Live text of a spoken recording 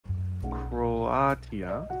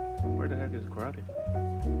Croatia. Where the heck is Croatia?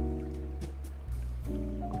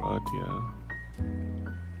 Croatia.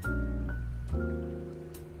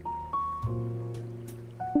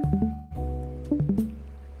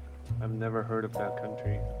 I've never heard of that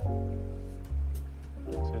country.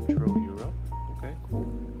 Central Europe. Okay, cool.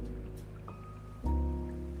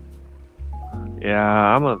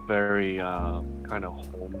 Yeah, I'm a very kind of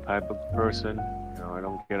home type of person. You know, I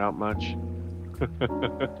don't get out much.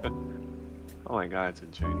 Oh my God, it's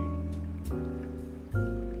in Chinese.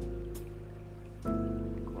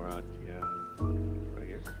 Croatia. Right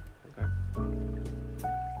here. Okay.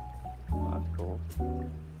 Oh, that's cool.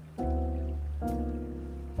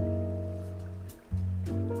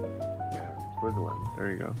 Yeah, Switzerland.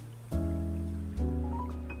 There you go.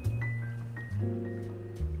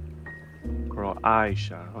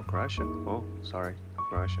 Croatia. Oh, Croatia. Oh, sorry.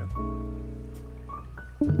 Croatia.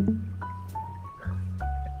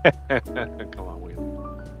 Come on, Wheelie.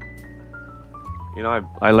 You know,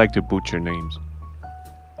 I like to butcher names.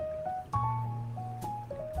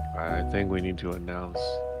 I think we need to announce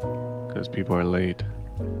because people are late.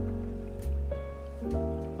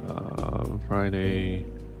 Friday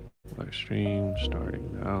live stream starting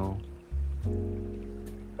now.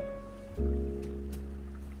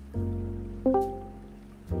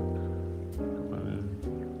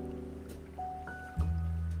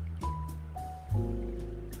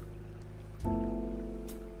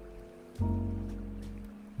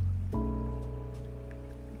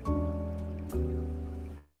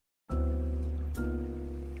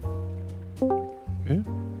 Okay,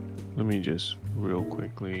 let me just real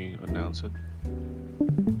quickly announce it.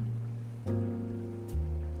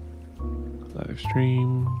 Live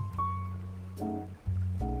stream.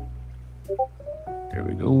 There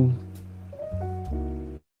we go.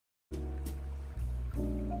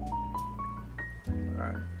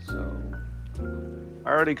 Alright, so I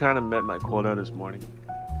already kind of met my quota this morning.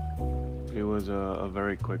 It was a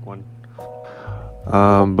very quick one.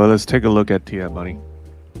 But let's take a look at Tia Bunny.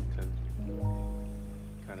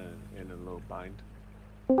 Kind of in a little bind.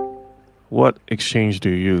 What exchange do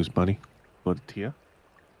you use, Bunny? For Tia?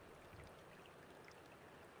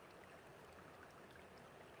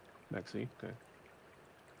 Maxi, okay.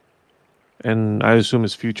 And I assume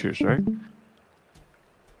it's futures, right?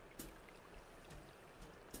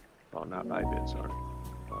 Oh, not Bybit, sorry.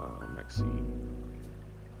 Maxi.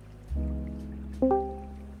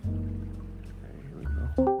 Okay, here we go.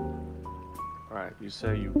 Alright, you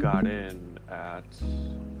say you got in at...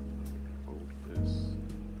 Oh, this...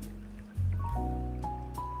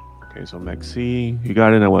 Okay, so Maxi, you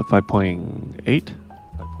got in at what, 5.8? 5.8.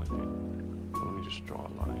 Let me just draw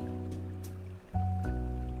a line.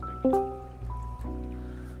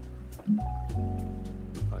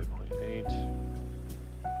 5.8.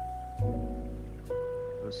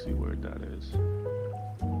 Let's see where that is.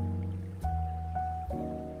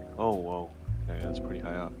 Oh, whoa. Okay, that's pretty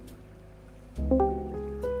high up.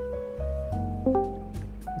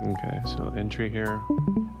 Okay, so entry here.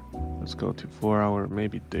 Let's go to 4 hour,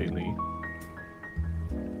 maybe daily.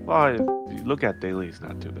 Well, if you look at daily, it's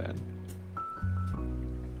not too bad.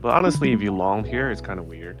 But honestly, if you long here, it's kind of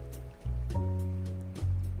weird.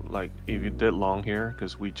 Like, if you did long here,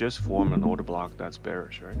 because we just formed an order block that's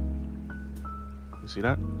bearish, right? You see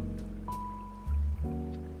that?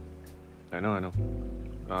 I know.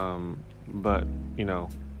 But, you know,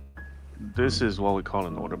 this is what we call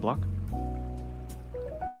an order block.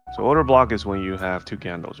 So order block is when you have two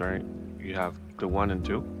candles, right? You have the 1 and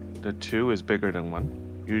 2. The 2 is bigger than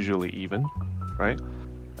 1, usually even, right?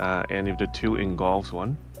 And if the 2 engulfs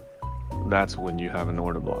 1, that's when you have an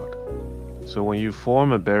order block. So when you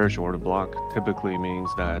form a bearish order block, typically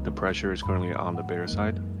means that the pressure is currently on the bear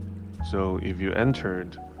side. So if you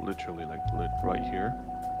entered literally like right here,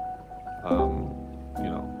 you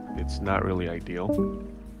know, it's not really ideal.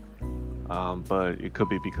 But it could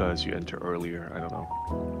be because you enter earlier, I don't know.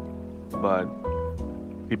 But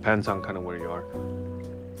depends on kind of where you are.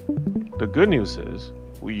 The good news is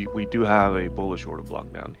we do have a bullish order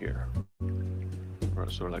block down here.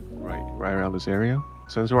 So like right around this area.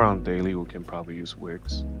 Since we're on daily, we can probably use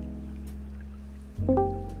wicks.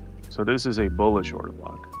 So this is a bullish order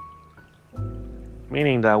block,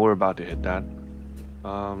 meaning that we're about to hit that.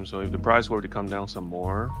 So if the price were to come down some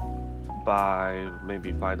more by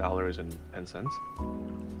maybe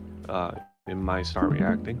 $5.10, it might start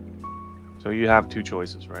reacting. So you have two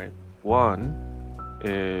choices, right? One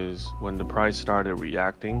is when the price started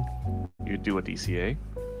reacting, you do a DCA.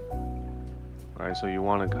 Right, so you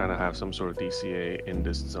want to kind of have some sort of DCA in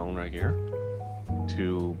this zone right here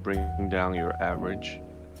to bring down your average,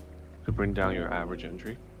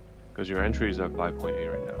 entry, because your entry is at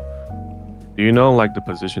 5.8 right now. Do you know like the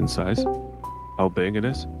position size? How big it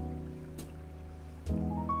is?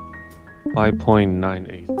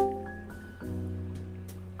 5.98.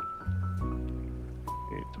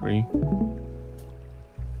 83.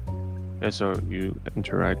 Yeah, so you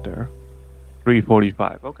enter right there.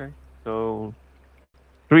 345. Okay. So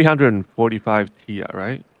 345 Ti,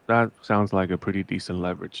 right? That sounds like a pretty decent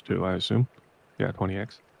leverage too, I assume. Yeah,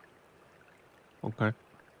 20x. Okay.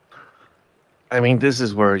 I mean, this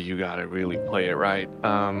is where you gotta really play it right.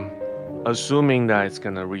 Assuming that it's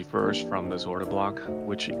gonna reverse from this order block,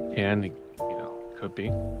 which it can, could be.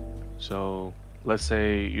 So let's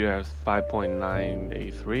say you have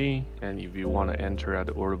 5.983, and if you want to enter at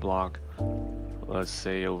the order block, let's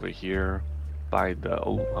say over here by the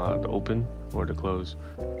open or the close.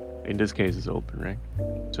 In this case, it's open, right?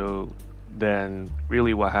 So then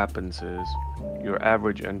really what happens is your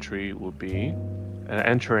average entry will be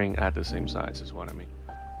entering at the same size is what I mean.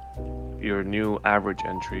 Your new average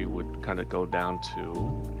entry would kind of go down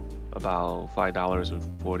to about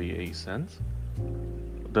 $5.48.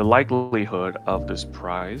 The likelihood of this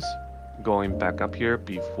price going back up here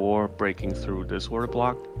before breaking through this order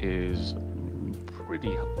block is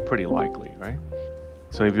pretty likely, right?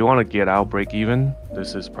 So if you want to get out break even,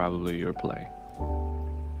 this is probably your play.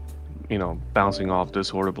 Bouncing off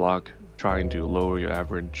this order block, trying to lower your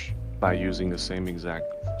average by using the same exact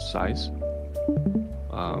size,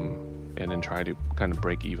 and then try to kind of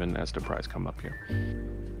break even as the price come up here.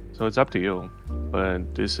 So it's up to you,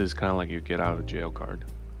 but this is kind of like your get out of jail card.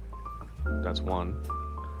 That's one.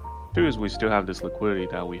 Two is we still have this liquidity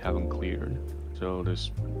that we haven't cleared, so there's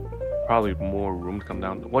probably more room to come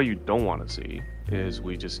down. What you don't want to see is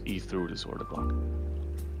we just eat through this order block.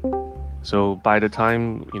 So by the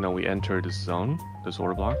time we enter this zone, this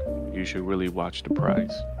order block, you should really watch the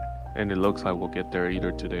price, and it looks like we'll get there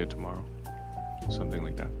either today or tomorrow, something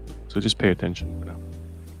like that. So just pay attention for now.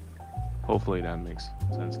 Hopefully that makes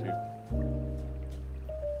sense to you.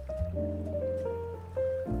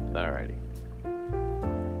 Alrighty.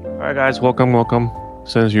 Alright guys, welcome.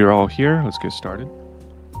 Since you're all here, let's get started.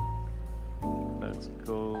 Let's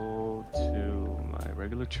go to my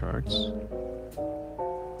regular charts.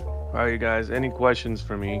 Alright you guys, any questions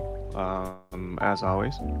for me? As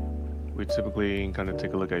always, we typically kind of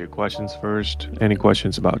take a look at your questions first. Any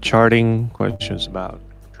questions about charting, questions about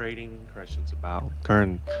trading, questions about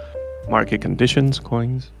current market conditions,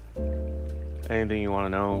 coins, anything you want to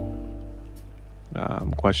know,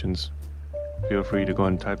 questions, feel free to go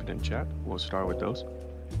and type it in chat. We'll start with those.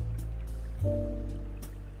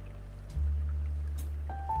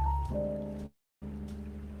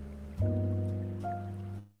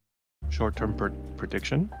 Short-term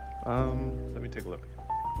prediction. Let me take a look.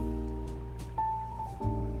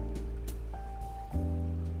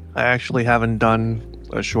 I actually haven't done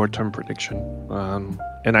a short-term prediction,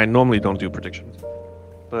 and I normally don't do predictions.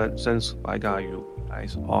 But since I got you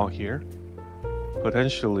guys all here,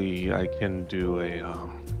 potentially I can do a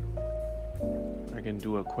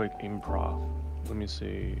quick improv. Let me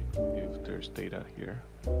see if there's data here.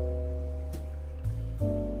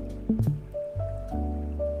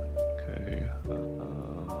 Okay,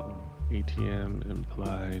 ATM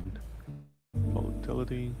implied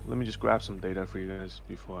volatility. Let me just grab some data for you guys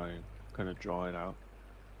before I kind of draw it out.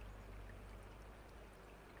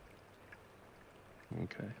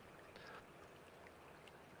 Okay.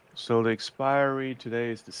 So the expiry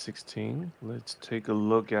today is the 16th. Let's take a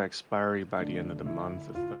look at expiry by the end of the month,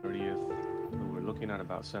 the 30th. So we're looking at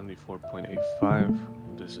about 74.85.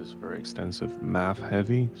 This is very extensive math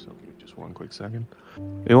heavy, so give me just one quick second.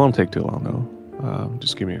 It won't take too long though.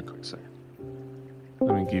 Just give me a quick second.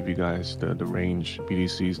 Let me give you guys the range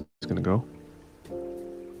BTC is gonna go.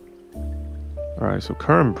 All right, so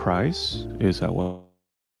current price is at what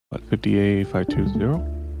 58,520.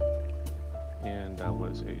 And that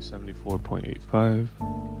was a 74.85,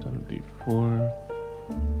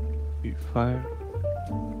 74.85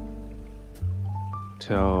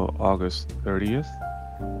 till August 30th.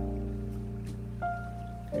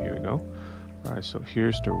 Okay, here we go. All right, so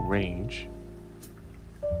here's the range.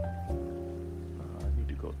 I need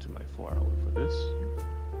to go to my 4-hour for this.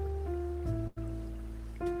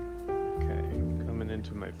 Okay, coming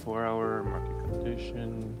into my 4-hour market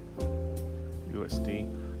condition, USD.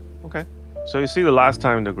 Okay. So you see the last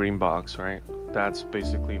time the green box, right? That's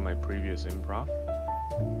basically my previous improv.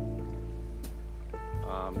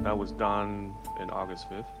 That was done in August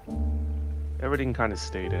 5th. Everything kind of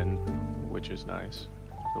stayed in, which is nice.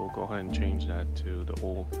 So we'll go ahead and change that to the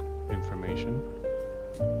old information.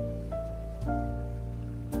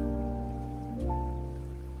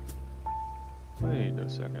 Wait a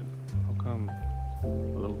second. How come a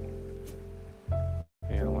little...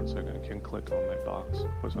 Hang on 1 second. I can't click on my box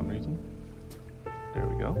for some reason. There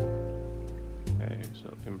we go. Okay,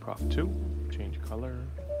 so improv 2. Change color.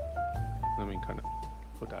 Let me kind of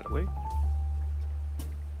put that away.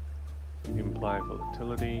 Imply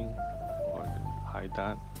volatility. Or hide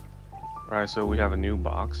that. Alright, so we have a new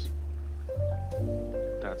box.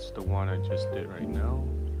 That's the one I just did right now.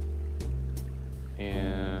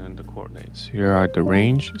 And the coordinates. Here are the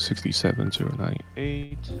range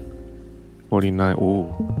 67098, 49,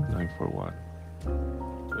 ooh, 941.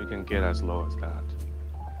 So we can get as low as that.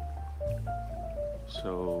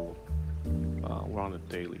 So we're on the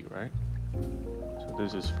daily, right? So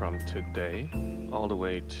this is from today all the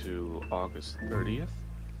way to August 30th.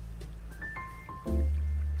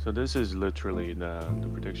 So this is literally the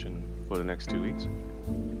prediction for the next 2 weeks.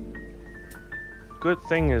 Good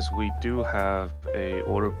thing is we do have a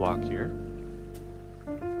order block here.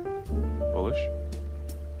 Bullish.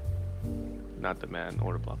 Not demand,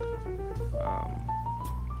 order block.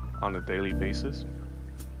 On a daily basis.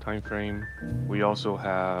 Time frame. We also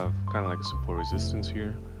have kind of like a support resistance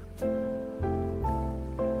here.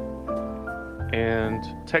 And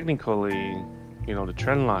technically, you know, the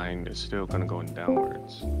trend line is still kind of going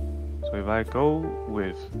downwards. So if I go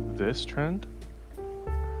with this trend,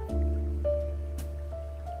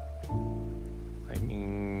 I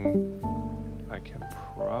mean, I can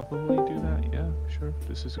probably do that. Yeah, sure.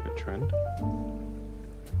 This is a good trend.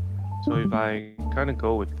 So if I kind of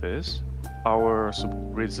go with this, our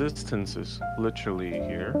resistance is literally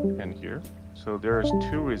here and here. So there's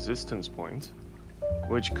 2 resistance points,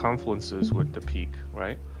 which confluences with the peak,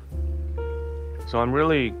 right? So I'm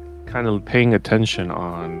really kind of paying attention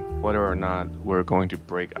on whether or not we're going to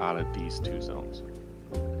break out of these 2 zones,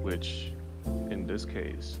 which in this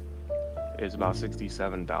case is about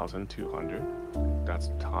 67,200. That's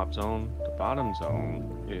the top zone. The bottom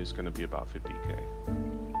zone is going to be about 50K.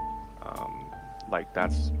 Like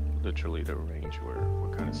that's literally the range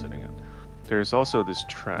we're kind of sitting at. There's also this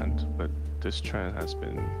trend, but this trend has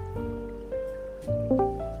been,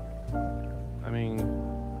 I mean,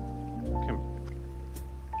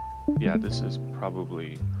 yeah, this is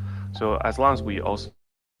probably, so as long as we also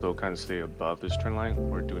kind of stay above this trend line,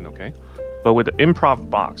 we're doing okay. But with the improv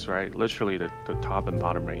box, right, literally the top and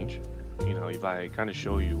bottom range, you know, if I kind of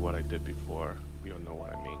show you what I did before, you'll know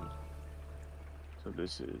what I mean. So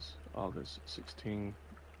this is August 16,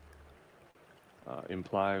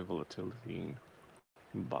 implied volatility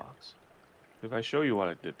box. If I show you what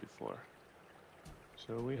I did before,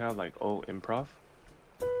 so we have like improv.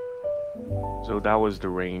 So that was the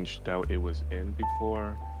range that it was in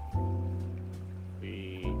before.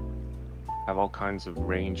 We have all kinds of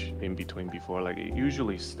range in between before. Like it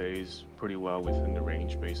usually stays pretty well within the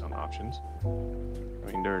range based on options.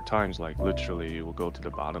 I mean, there are times like literally it will go to the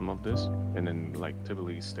bottom of this and then like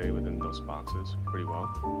typically stay within those boxes pretty well.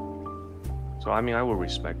 So I mean, I will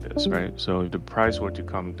respect this, right? So if the price were to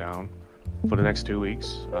come down for the next 2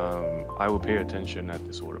 weeks, I will pay attention at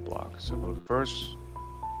this order block. So the first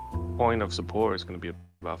point of support is going to be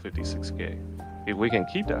about 56K. If we can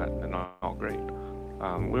keep that, then all great.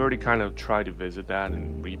 We already kind of tried to visit that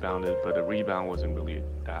and rebounded, but the rebound wasn't really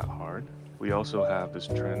that hard. We also have this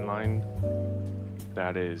trend line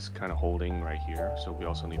that is kind of holding right here, so we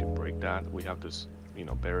also need to break that. We have this, you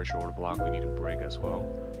know, bearish order block we need to break as well.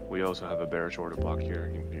 We also have a bearish order block here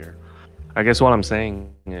and here. I guess what I'm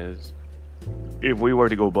saying is, if we were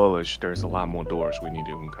to go bullish, there's a lot more doors we need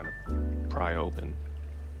to kind of pry open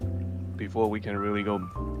before we can really go,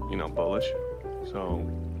 you know, bullish. So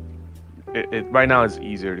right now it's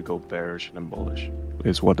easier to go bearish than bullish,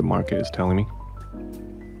 is what the market is telling me.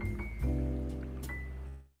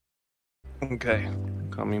 Okay,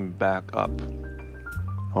 coming back up.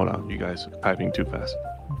 Hold on, you guys are typing too fast.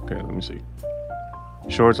 Okay, let me see.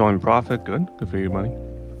 Shorts on profit, good for your money.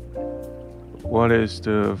 What is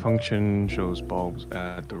the function shows bulbs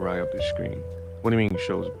at the right of the screen? What do you mean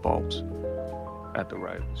shows bulbs at the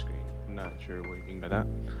right of the screen? I'm not sure what you mean by that.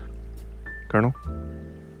 Colonel?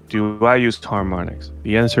 Do I use harmonics?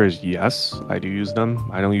 The answer is yes, I do use them.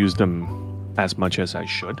 I don't use them as much as I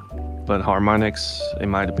should. But harmonics, in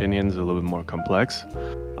my opinion, is a little bit more complex.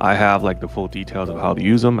 I have like the full details of how to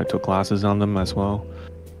use them. I took classes on them as well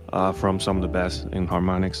from some of the best in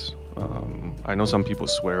harmonics. I know some people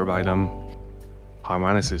swear by them.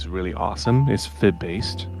 Harmonics is really awesome. It's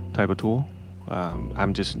fit-based type of tool.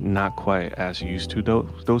 I'm just not quite as used to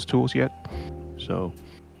those tools yet. So,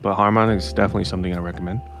 but harmonics is definitely something I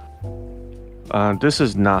recommend. This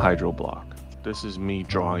is not hydro block. This is me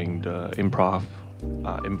drawing the improv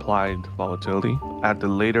implied volatility. At the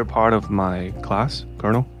later part of my class,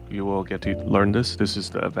 Colonel, you will get to learn this. This is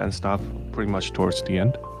the advanced stuff, pretty much towards the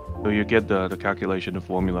end. So you get the calculation, the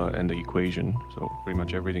formula, and the equation. So pretty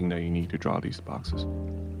much everything that you need to draw these boxes.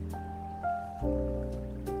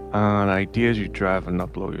 The ideas you drive and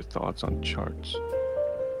upload your thoughts on charts.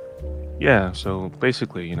 Yeah, so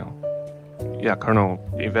basically, yeah, Colonel,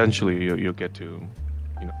 eventually you'll get to,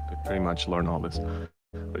 to pretty much learn all this.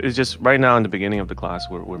 It's just right now in the beginning of the class,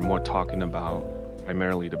 we're more talking about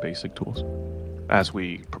primarily the basic tools. As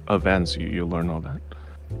we advance, you'll learn all that.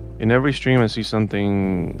 In every stream, I see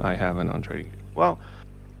something I haven't on trading. Well,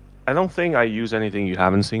 I don't think I use anything you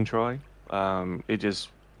haven't seen, Troy. It just,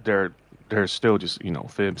 they're still just,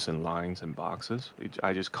 fibs and lines and boxes.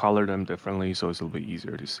 I just color them differently, so it's a little bit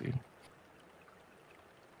easier to see.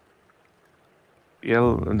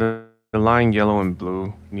 Yellow, the line yellow and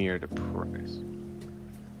blue near the price.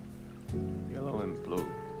 Yellow and blue.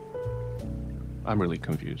 I'm really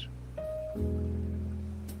confused.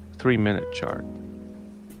 3-minute chart.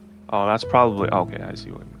 Oh, that's probably, okay, I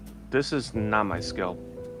see what you mean. This is not my scalp.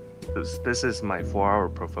 This is my 4-hour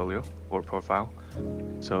portfolio or profile.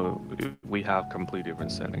 So we have complete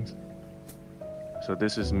different settings. So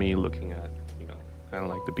this is me looking at, kind of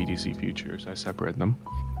like the BTC futures. I separate them.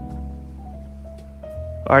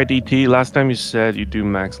 Alright, DT, last time you said you do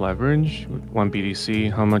max leverage with 1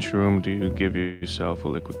 BTC. How much room do you give yourself for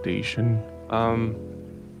liquidation?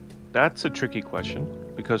 That's a tricky question,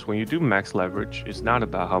 because when you do max leverage, it's not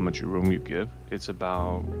about how much room you give. It's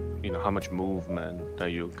about, how much movement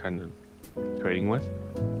that you're kind of trading with.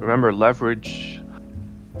 Remember, leverage,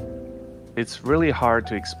 it's really hard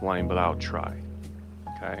to explain, but I'll try.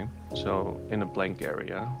 Okay, so in a blank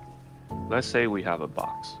area, let's say we have a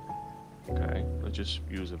box. Okay, let's just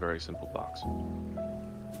use a very simple box.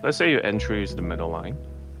 Let's say your entry is the middle line,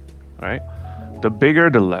 right? The bigger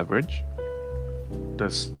the leverage, the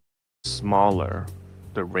smaller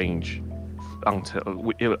the range,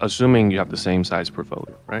 until assuming you have the same size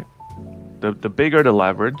portfolio, right? The bigger the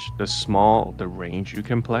leverage, the small the range you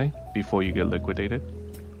can play before you get liquidated.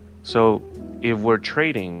 So if we're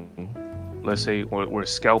trading, let's say we're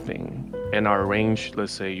scalping, and our range,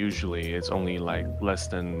 let's say usually it's only like less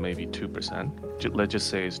than maybe 2%. Let's just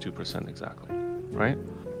say it's 2% exactly, right?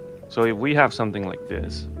 So if we have something like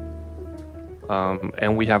this,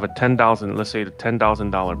 and we have a 10,000, let's say the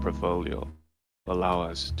 $10,000 portfolio allow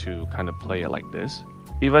us to kind of play it like this,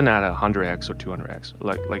 even at 100x or 200x.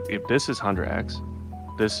 Like if this is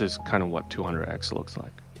 100x, this is kind of what 200x looks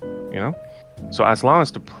like, So as long as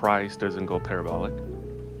the price doesn't go parabolic,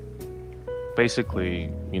 basically,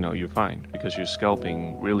 you're fine, because you're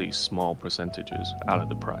scalping really small percentages out of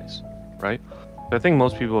the price, right? I think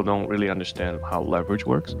most people don't really understand how leverage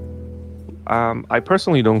works. I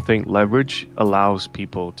personally don't think leverage allows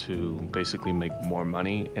people to basically make more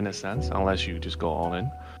money in a sense, unless you just go all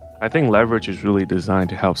in. I think leverage is really designed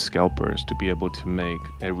to help scalpers to be able to make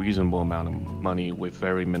a reasonable amount of money with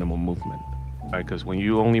very minimal movement, right? Because when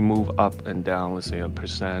you only move up and down, let's say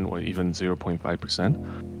 1% or even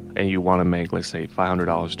 0.5%, and you want to make, let's say,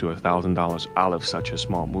 $500 to $1,000 out of such a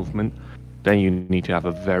small movement, then you need to have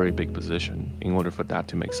a very big position in order for that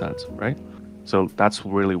to make sense, right? So that's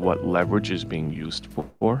really what leverage is being used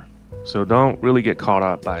for. So don't really get caught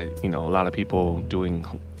up by, a lot of people doing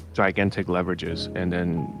gigantic leverages, and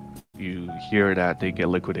then you hear that they get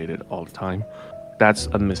liquidated all the time. That's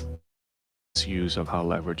a misuse of how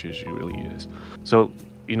leverage really is. So,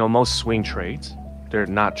 most swing trades, they're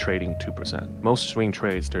not trading 2%. Most swing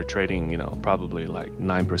trades, they're trading, probably like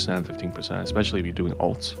 9%, 15%, especially if you're doing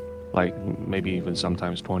alts, like maybe even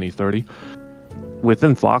sometimes 20, 30.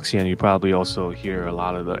 Within Foxian, you probably also hear a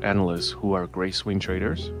lot of the analysts who are great swing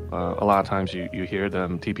traders. A lot of times you hear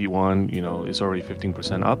them, TP1, is already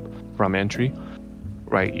 15% up from entry,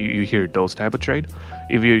 right? You hear those type of trade.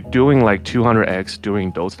 If you're doing like 200x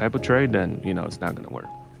doing those type of trade, then, it's not going to work.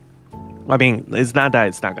 I mean, it's not that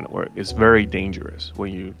it's not going to work. It's very dangerous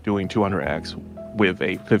when you're doing 200x with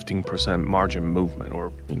a 15% margin movement,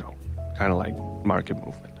 or, kind of like market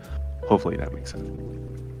movement. Hopefully that makes sense.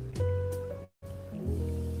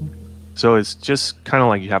 So it's just kind of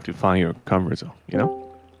like you have to find your comfort zone,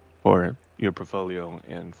 for your portfolio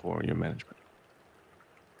and for your management.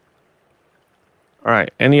 All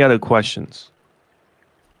right. Any other questions?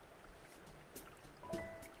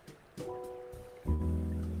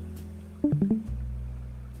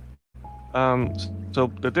 So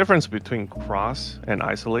the difference between cross and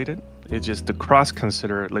isolated is just the cross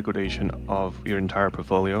consider liquidation of your entire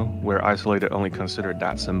portfolio, where isolated only consider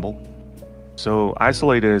that symbol. So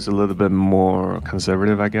isolated is a little bit more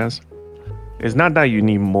conservative, I guess. It's not that you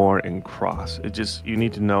need more in cross. It's just you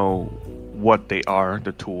need to know what they are,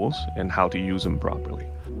 the tools, and how to use them properly.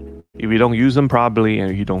 If you don't use them properly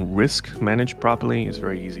and you don't risk manage properly, it's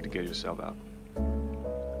very easy to get yourself out.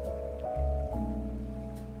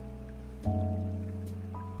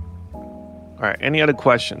 All right, any other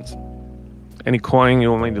questions? Any coin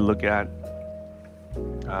you want me to look at?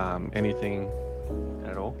 Anything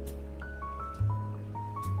at all?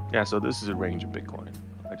 Yeah, so this is a range of Bitcoin.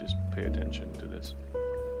 I just pay attention to this.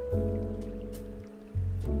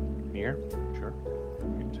 Near? Sure.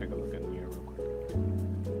 We can take a look at near real quick.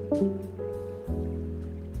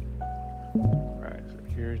 Alright, so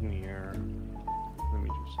here's near. Let me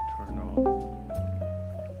just turn on.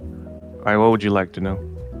 Alright, what would you like to know?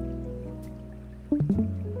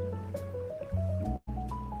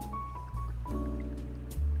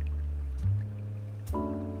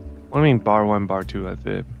 What do you mean bar 1, bar 2 at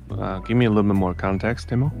Fib? Give me a little bit more context,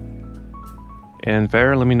 Timo. And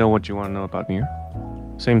Fair, let me know what you want to know about near.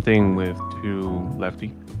 Same thing with 2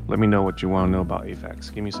 lefty. Let me know what you want to know about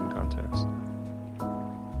AFAX. Give me some context.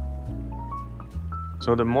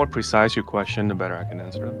 So the more precise your question, the better I can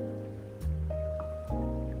answer them.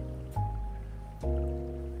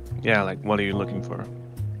 Yeah, like what are you looking for?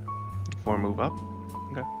 For a move up?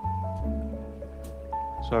 Okay.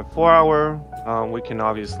 So at 4 hour, we can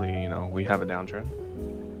obviously, we have a downtrend.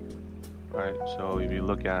 Right, so if you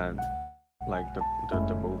look at like the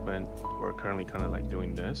movement, we're currently kind of like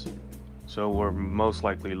doing this. So we're most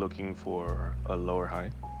likely looking for a lower high.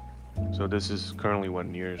 So this is currently what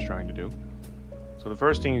near is trying to do. So the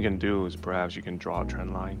first thing you can do is perhaps you can draw a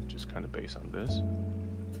trend line just kind of based on this,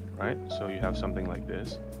 right? So you have something like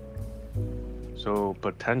this. So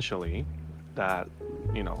potentially that,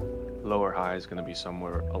 lower high is going to be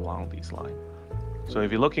somewhere along these lines. So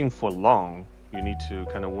if you're looking for long, you need to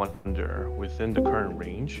kind of wonder within the current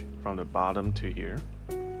range from the bottom to here.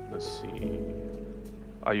 Let's see.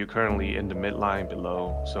 Are you currently in the midline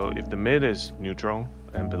below? So if the mid is neutral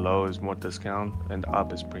and below is more discount and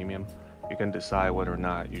up is premium, you can decide whether or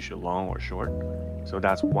not you should long or short. So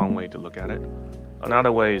that's one way to look at it.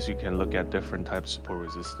 Another way is you can look at different types of support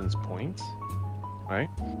resistance points, right?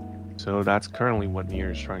 So that's currently what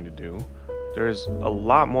near is trying to do. There's a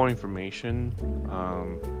lot more information.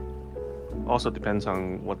 Also depends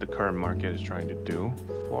on what the current market is trying to do.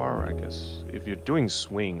 For, I guess, if you're doing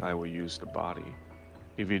swing, I will use the body.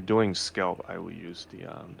 If you're doing scalp, I will use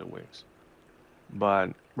the wicks.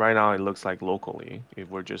 But right now it looks like locally, if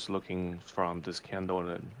we're just looking from this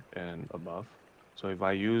candle and above. So if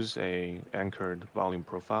I use a anchored volume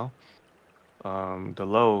profile, the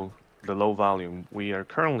low volume, we are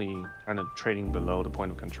currently kind of trading below the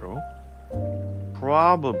point of control.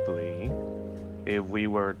 Probably, if we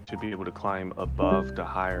were to be able to climb above the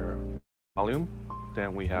higher volume,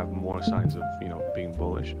 then we have more signs of being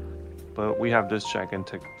bullish. But we have this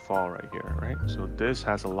gigantic fall right here, right? So this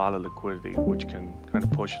has a lot of liquidity, which can kind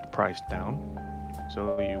of push the price down.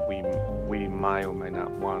 So we might or might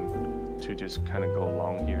not want to just kind of go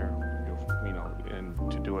long here, and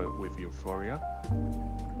to do it with euphoria.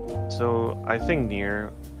 So I think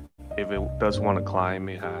near, if it does want to climb,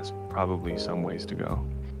 it has probably some ways to go.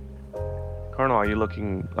 Colonel,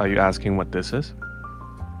 are you asking what this is?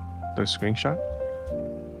 The screenshot?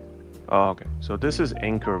 Oh, okay. So this is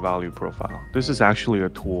anchor value profile. This is actually a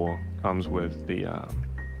tool, comes with the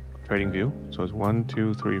trading view. So it's 1,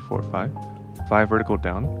 2, 3, 4, 5. 5 vertical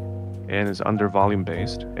down, and it's under volume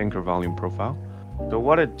based, anchor volume profile. So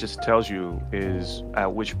what it just tells you is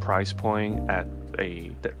at which price point at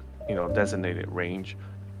a designated range,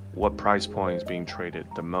 what price point is being traded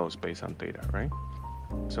the most based on data, right?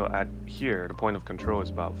 So at here, the point of control is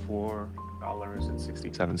about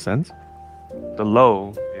 $4.67. The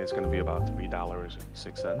low is going to be about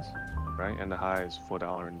 $3.06, right? And the high is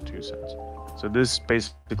 $4.02. So this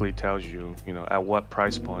basically tells you, at what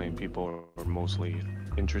price point people are mostly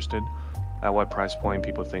interested, at what price point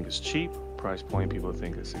people think is cheap, price point people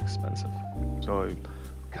think is expensive. So it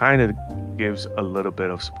kind of gives a little bit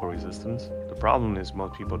of support resistance. The problem is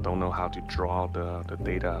most people don't know how to draw the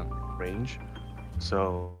data range.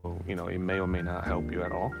 So, it may or may not help you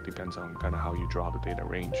at all. Depends on kind of how you draw the data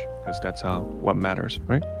range, because that's what matters,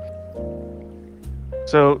 right?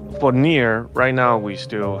 So for near, right now we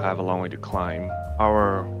still have a long way to climb.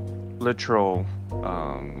 Our literal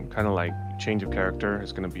kind of like change of character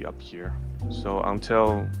is going to be up here. So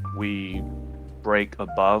until we break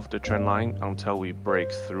above the trend line, until we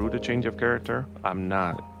break through the change of character, I'm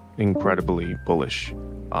not incredibly bullish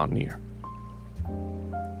on near.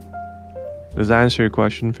 Does that answer your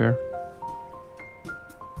question, Fair?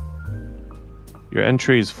 Your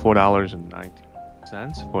entry is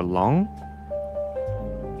 $4.90 for long.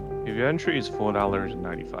 If your entry is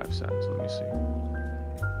 $4.95, let me see.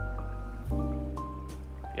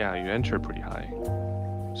 Yeah, you enter pretty high.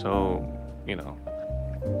 So, you know,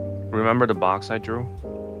 remember the box I drew?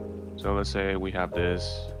 So let's say we have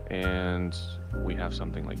this and we have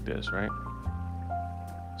something like this, right?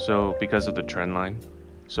 So because of the trend line,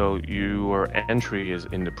 so your entry is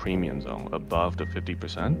in the premium zone above the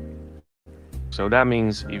 50%. So that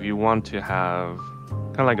means if you want to have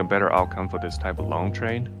kind of like a better outcome for this type of long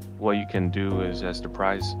trade, what you can do is as the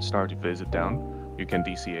price starts to visit down, you can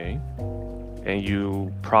DCA. And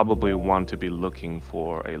you probably want to be looking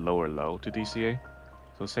for a lower low to DCA.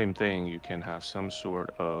 So same thing, you can have some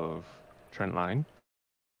sort of trend line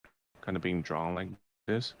kind of being drawn like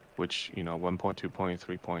this, which, you know, 1 point, 2 point,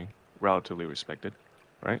 3 point, relatively respected,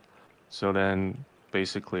 right? So then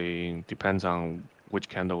basically depends on which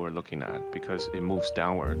candle we're looking at because it moves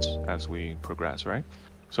downwards as we progress, right?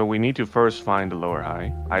 So we need to first find the lower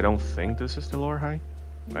high. I don't think this is the lower high,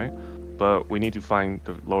 right? But we need to find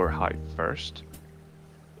the lower high first.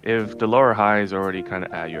 If the lower high is already kind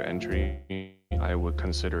of at your entry, I would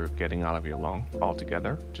consider getting out of your long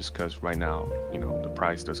altogether, just because right now, you know, the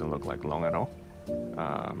price doesn't look like long at all.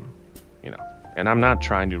 You know, and I'm not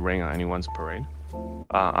trying to rain on anyone's parade.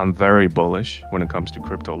 I'm very bullish when it comes to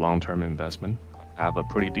crypto long-term investment. I have a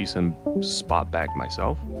pretty decent spot bag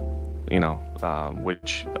myself, you know,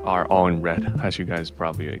 which are all in red, as you guys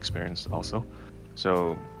probably experienced also.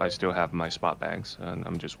 So I still have my spot bags, and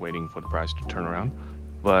I'm just waiting for the price to turn around.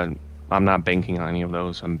 But I'm not banking on any of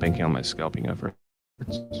those. I'm banking on my scalping efforts.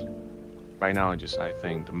 Right now, I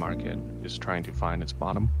think the market is trying to find its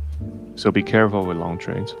bottom. So be careful with long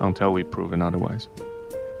trades until we've proven otherwise.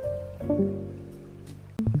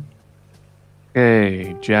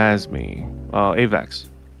 Okay, Jasmine. AVAX.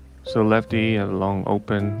 So lefty at a long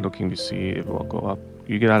open, looking to see if it will go up.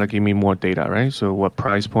 You gotta give me more data, right? So what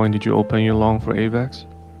price point did you open your long for AVAX?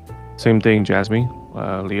 Same thing, Jasmine.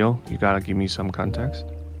 Leo, you gotta give me some context.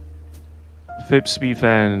 FIP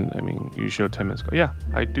SpeedFan, I mean, you showed 10 minutes ago. Yeah,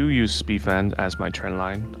 I do use SpeedFan as my trend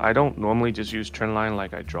line. I don't normally just use trend line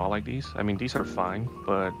like I draw like these. I mean, these are fine,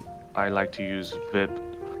 but I like to use VIP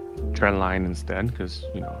trend line instead because,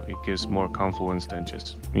 you know, it gives more confluence than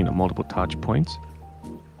just, you know, multiple touch points.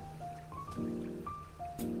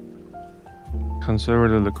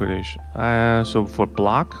 Conservative liquidation. So for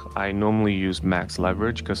block, I normally use max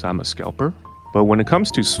leverage because I'm a scalper. But when it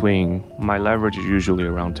comes to swing, my leverage is usually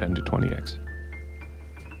around 10 to 20x.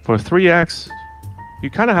 For 3x, you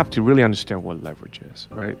kind of have to really understand what leverage is,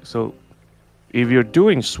 right? So if you're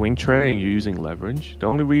doing swing trading, you're using leverage. The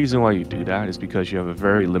only reason why you do that is because you have a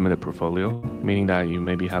very limited portfolio, meaning that you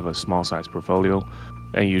maybe have a small size portfolio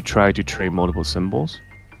and you try to trade multiple symbols.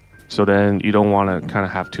 So then you don't want to kind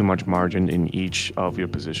of have too much margin in each of your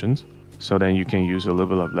positions. So then you can use a little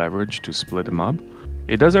bit of leverage to split them up.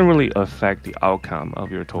 It doesn't really affect the outcome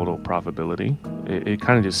of your total profitability. It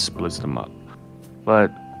kind of just splits them up.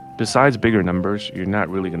 But besides bigger numbers, you're not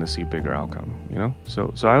really going to see bigger outcome, you know?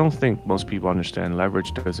 So I don't think most people understand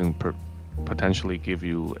leverage doesn't potentially give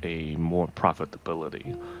you a more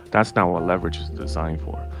profitability. That's not what leverage is designed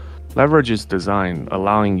for. Leverage is designed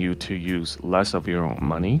allowing you to use less of your own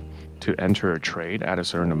money to enter a trade at a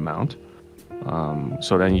certain amount.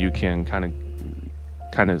 So then you can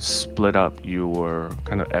kind of split up your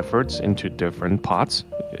kind of efforts into different pots,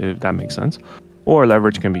 if that makes sense. Or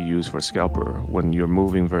leverage can be used for scalper when you're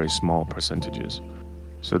moving very small percentages.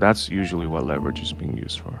 So that's usually what leverage is being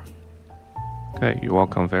used for. Okay, you're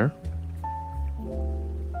welcome there.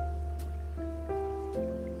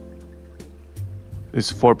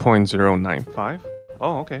 It's 4.095.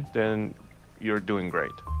 Oh, okay, then you're doing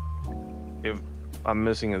great. If I'm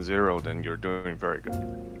missing a zero, then you're doing very good.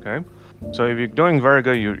 Okay, so if you're doing very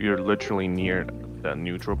good, you're literally near the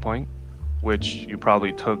neutral point, which you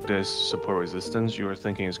probably took this support resistance. You were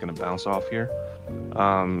thinking it's going to bounce off here.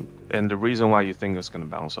 And the reason why you think it's going to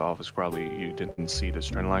bounce off is probably you didn't see this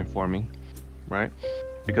trend line forming, right?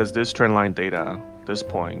 Because this trend line data, this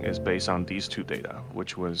point is based on these two data,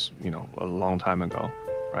 which was, you know, a long time ago,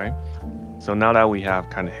 right? So now that we have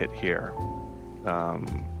kind of hit here,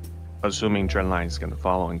 assuming trend line is going to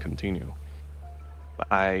follow and continue,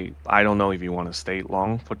 I don't know if you want to stay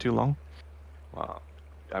long for too long.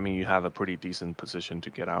 I mean, you have a pretty decent position to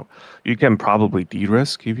get out. You can probably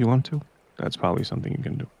de-risk if you want to. That's probably something you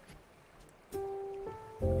can do.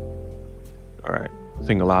 All right. I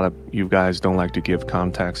think a lot of you guys don't like to give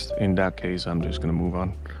context. In that case, I'm just going to move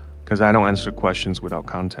on because I don't answer questions without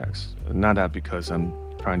context. Not that because I'm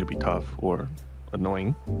trying to be tough or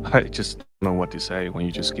annoying. I just don't know what to say when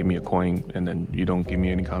you just give me a coin and then you don't give me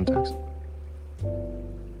any context.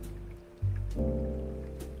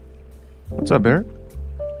 What's up, Barrett?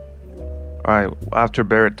 All right, after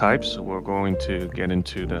Barrett types, we're going to get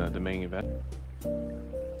into the main event.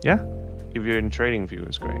 Yeah, if you're in trading view,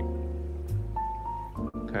 it's great.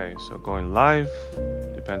 Okay, so going live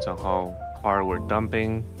depends on how hard we're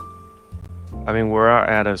dumping. I mean, we're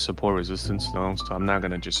at a support resistance zone, so I'm not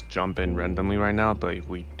gonna just jump in randomly right now, but if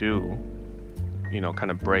we do, you know,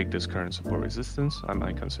 kind of break this current support resistance, I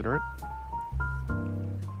might consider it.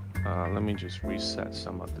 Let me just reset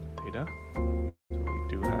some of the data. So we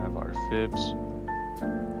do have our fibs.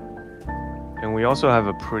 And we also have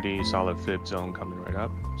a pretty solid fib zone coming right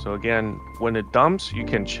up. So again, when it dumps, you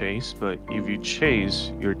can chase, but if you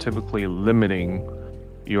chase, you're typically limiting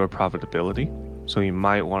your profitability. So you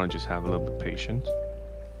might want to just have a little bit of patience.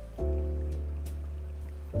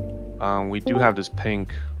 We do have this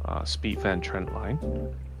pink speed fan trend line.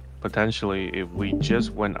 Potentially, if we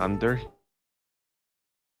just went under,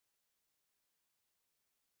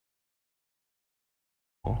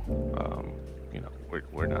 you know,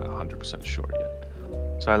 we're not 100% sure yet.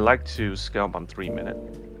 So I like to scalp on 3 minute.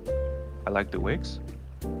 I like the wicks.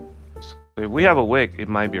 So if we have a wick, it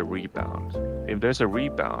might be a rebound. If there's a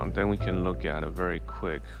rebound, then we can look at a very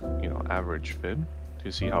quick, you know, average fib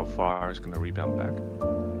to see how far it's going to rebound back.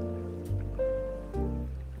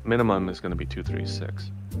 Minimum is going to be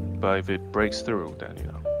 236. But if it breaks through, then, you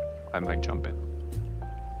know, I might jump in.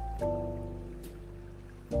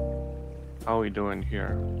 How are we doing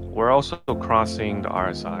here? We're also crossing the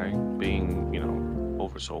RSI, being, you know,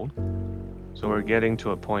 oversold. So we're getting to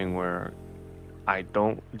a point where I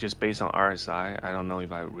don't, just based on RSI, I don't know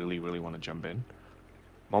if I really want to jump in.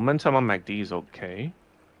 Momentum on MACD is okay.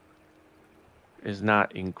 It's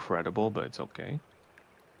not incredible, but it's okay.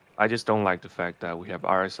 I just don't like the fact that we have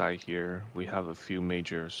RSI here. We have a few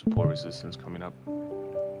major support resistance coming up.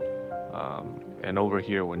 And over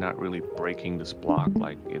here, we're not really breaking this block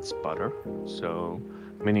like it's butter. So,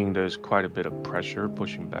 meaning there's quite a bit of pressure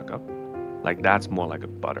pushing back up. Like that's more like a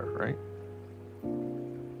butter, right?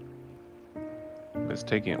 It's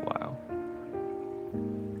taking a while.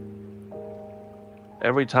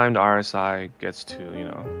 Every time the RSI gets to, you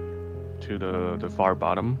know, to the far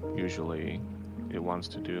bottom, usually it wants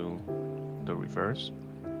to do the reverse.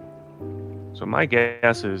 So my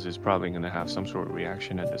guess is it's probably going to have some sort of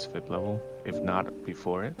reaction at this fib level, if not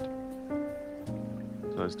before it.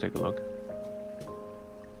 So let's take a look.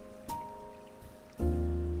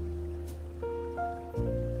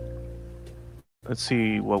 Let's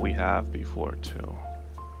see what we have before too.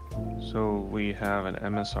 So we have an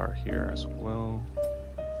MSR here as well.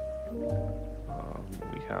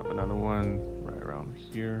 We have another one right around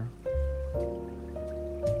here.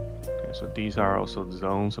 Okay, so these are also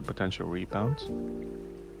zones of potential rebounds.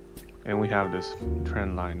 And we have this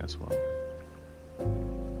trend line as well.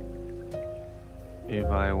 If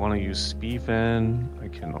I want to use speed fan, I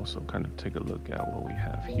can also kind of take a look at what we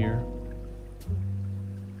have here.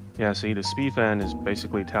 Yeah, see, the speed fan is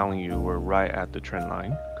basically telling you we're right at the trend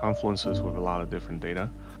line, confluences with a lot of different data.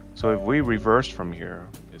 So if we reverse from here,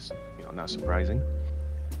 it's, you know, not surprising.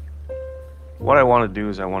 What I want to do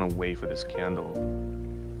is I want to wait for this candle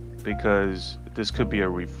because this could be a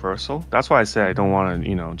reversal. That's why I say I don't want to,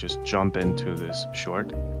 you know, just jump into this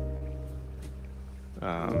short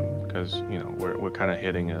because, you know, we're kind of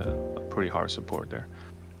hitting a pretty hard support there.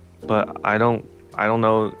 But I don't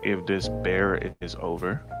know if this bear is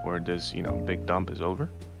over or this, you know, big dump is over.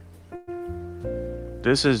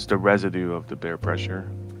 This is the residue of the bear pressure.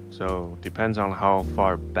 So depends on how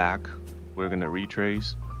far back we're going to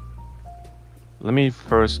retrace. Let me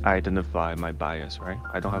first identify my bias, right?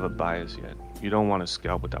 I don't have a bias yet. You don't want to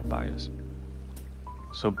scalp without bias.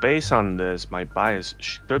 So based on this, my bias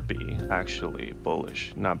should be actually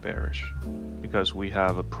bullish, not bearish, because we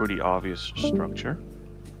have a pretty obvious structure.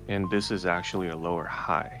 And this is actually a lower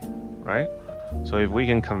high, right? So if we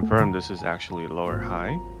can confirm this is actually a lower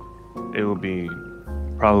high, it will be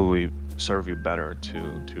probably serve you better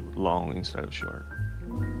to long instead of short.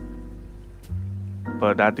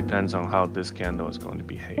 But that depends on how this candle is going to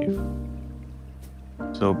behave.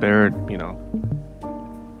 So bear, you know,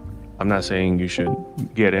 I'm not saying you should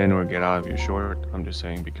get in or get out of your short. I'm just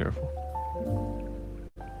saying be careful.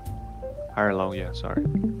 Higher low, yeah, sorry.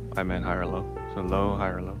 I meant higher low. So low,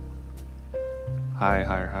 higher low. High,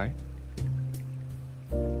 higher high.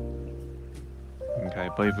 Okay,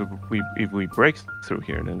 but if we break through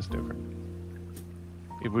here, then it's different.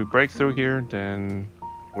 If we break through here, then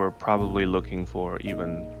we're probably looking for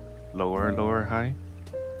even lower high.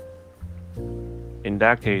 In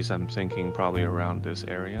that case, I'm thinking probably around this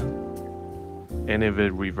area. And if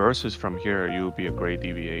it reverses from here, it will be a great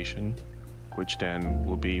deviation, which then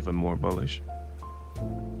will be even more bullish.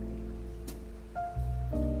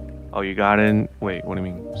 Oh, you got in. Wait, what do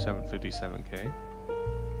you mean? 757K?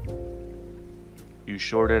 You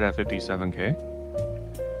shorted at 57K?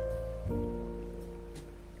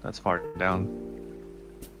 That's far down.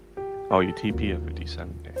 Oh, you TP at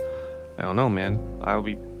 57K. I don't know, man. I'll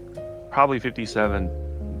be probably 57,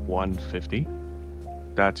 150.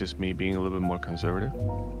 That's just me being a little bit more conservative.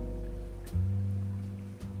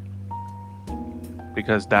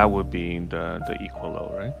 Because that would be the equal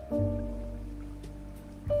low, right?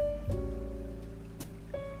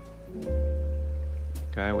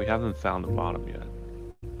 Okay, we haven't found the bottom yet.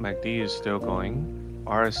 MACD is still going.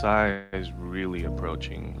 RSI is really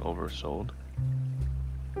approaching oversold.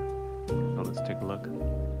 So let's take a look.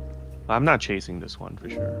 I'm not chasing this one for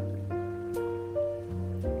sure.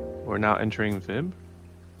 We're now entering fib,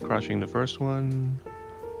 crushing the first one,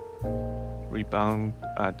 rebound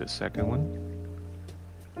at the second one.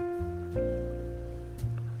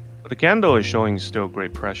 But the candle is showing still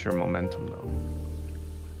great pressure momentum though.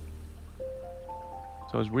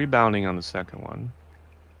 So it's rebounding on the second one.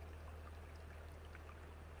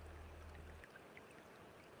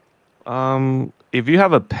 If you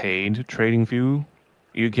have a paid trading view,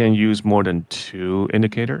 you can use more than 2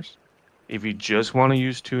 indicators. If you just want to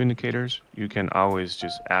use 2 indicators, you can always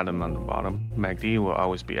just add them on the bottom. MACD will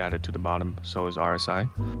always be added to the bottom, so is RSI.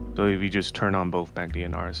 So if you just turn on both MACD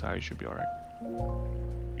and RSI, you should be alright.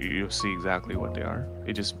 You'll see exactly what they are.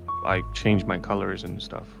 It just like changed my colors and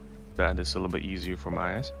stuff. That is a little bit easier for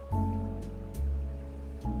my eyes.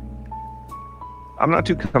 I'm not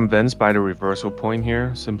too convinced by the reversal point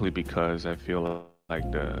here, simply because I feel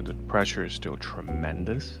like the pressure is still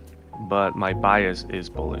tremendous, but my bias is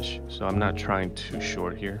bullish, so I'm not trying to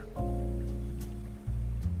short here.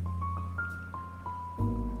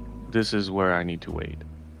 This is where I need to wait.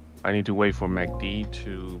 I need to wait for MACD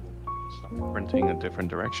to start printing a different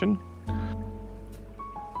direction.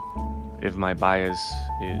 If my bias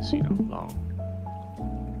is, long.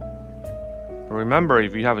 But remember,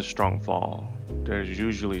 if you have a strong fall, there's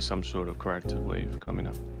usually some sort of corrective wave coming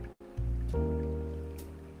up.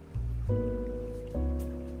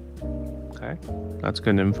 Okay, that's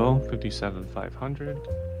good info. 57,500,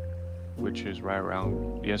 which is right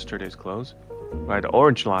around yesterday's close. Right, the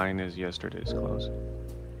orange line is yesterday's close.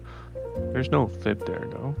 There's no fib there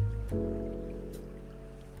though.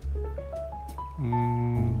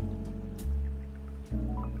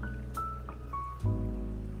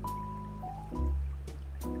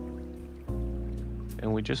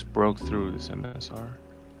 And we just broke through this MSR.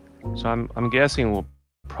 So I'm guessing we'll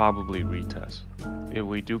probably retest. If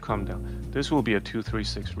we do come down, this will be a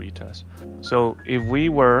 236 retest. So if we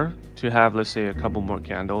were to have, let's say, a couple more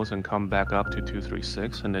candles and come back up to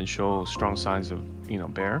 236 and then show strong signs of,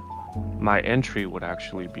 bear, my entry would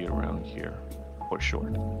actually be around here for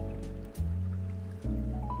short.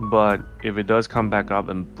 But if it does come back up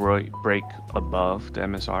and break above the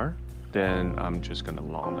MSR, then I'm just gonna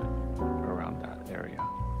long it around that area.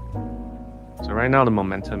 So right now the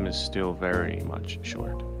momentum is still very much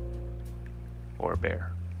short or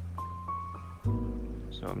bear.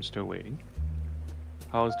 So I'm still waiting.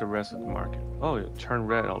 How is the rest of the market? Oh, it turned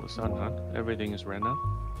red all of a sudden, huh? Everything is red now.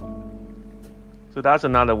 So that's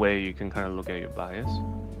another way you can kind of look at your bias.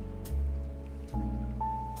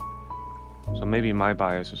 So maybe my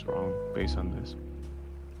bias is wrong based on this.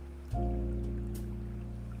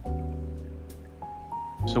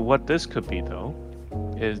 So what this could be though,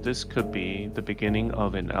 is this could be the beginning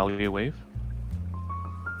of an Elliott wave.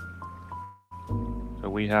 So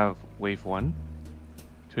we have wave 1,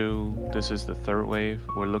 2, this is the third wave.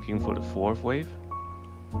 We're looking for the fourth wave.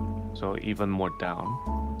 So even more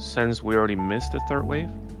down. Since we already missed the third wave,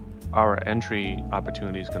 our entry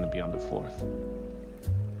opportunity is going to be on the fourth.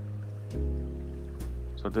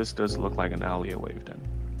 So this does look like an Elliott wave then.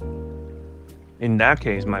 In that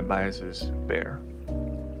case, my bias is bear.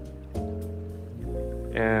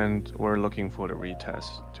 And we're looking for the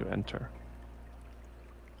retest to enter.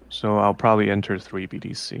 So I'll probably enter 3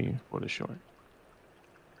 BTC for the short.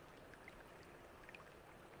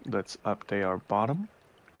 Let's update our bottom.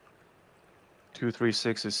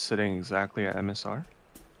 236 is sitting exactly at MSR.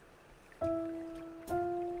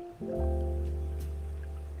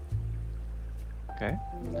 Okay,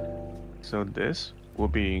 so this will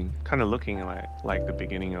be kind of looking like the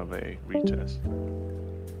beginning of a retest.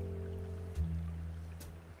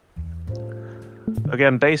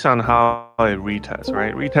 Again, based on how it retests,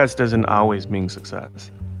 right? Retest doesn't always mean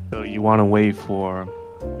success. So you want to wait for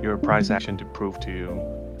your price action to prove to you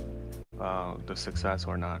the success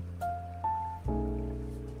or not.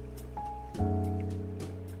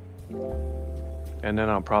 And then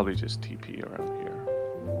I'll probably just TP around here.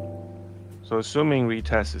 So assuming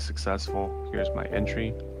retest is successful, here's my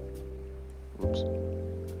entry. Oops.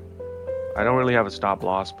 I don't really have a stop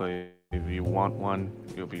loss, but if you want one,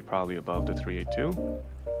 you'll be probably above the 382.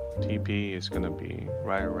 TP is going to be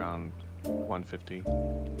right around 150.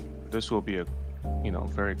 This will be a,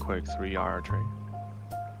 very quick 3-hour trade.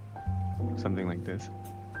 Something like this.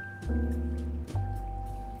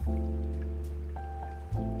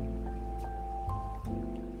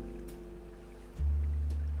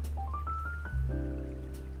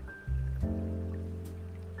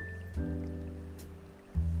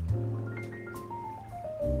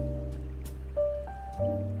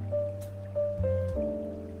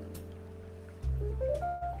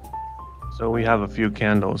 So we have a few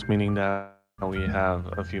candles, meaning that we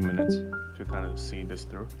have a few minutes to kind of see this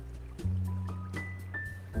through.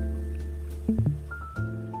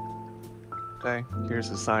 Okay, here's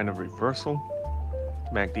a sign of reversal.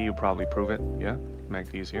 MACD will probably prove it. Yeah,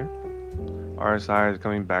 MACD is here. RSI is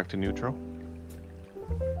coming back to neutral.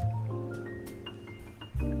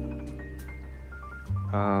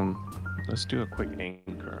 Let's do a quick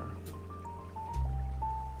anchor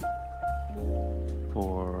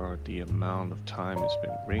for the amount of time it's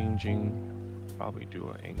been ranging. Probably do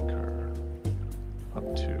an anchor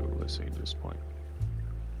up to, let's say, this point.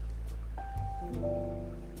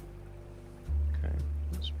 Okay,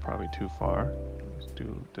 it's probably too far. Let's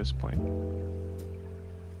do this point.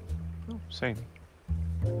 Oh, same.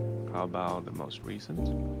 How about the most recent?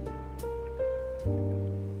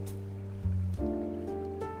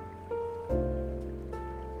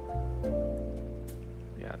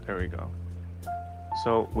 Yeah, there we go.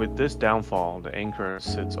 So with this downfall, the anchor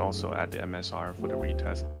sits also at the MSR for the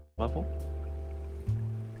retest level.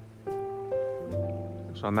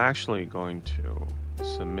 So I'm actually going to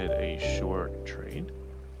submit a short trade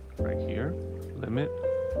right here. Limit.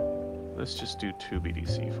 Let's just do 2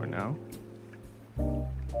 BTC for now.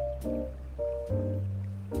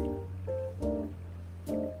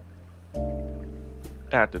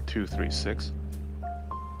 At the 236.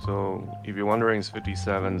 So if you're wondering, it's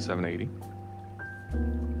 57,780.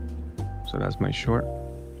 So that's my short.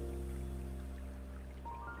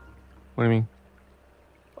 What do you mean?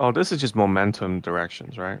 Oh, this is just momentum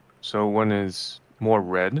directions, right? So when it's more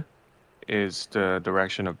red is the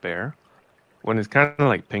direction of bear. When it's kind of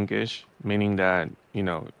like pinkish, meaning that,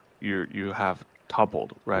 you have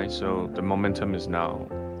toppled, right? So the momentum is now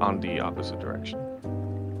on the opposite direction.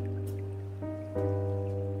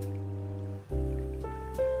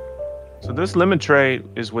 So this limit trade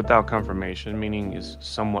is without confirmation, meaning it's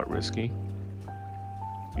somewhat risky.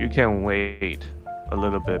 You can wait a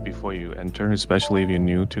little bit before you enter, especially if you're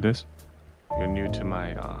new to this. You're new to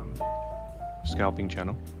my scalping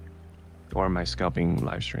channel or my scalping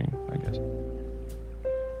live stream, I guess.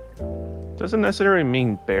 Doesn't necessarily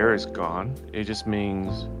mean bear is gone. It just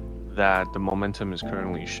means that the momentum is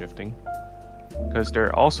currently shifting. Because there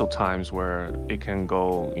are also times where it can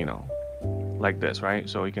go, like this, right?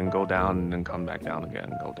 So it can go down and then come back down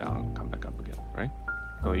again, go down, come back up again, right?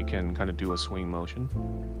 So you can kind of do a swing motion.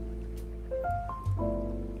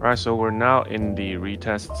 All right, so we're now in the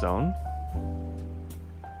retest zone.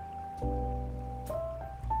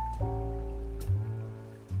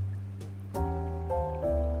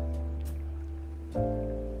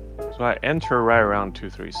 So I enter right around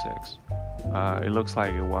 236. It looks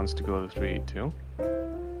like it wants to go to 382.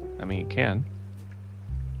 I mean, it can.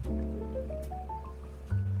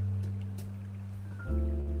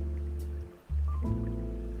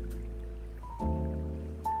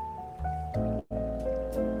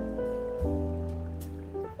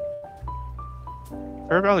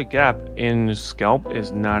 Fair value gap in Scalp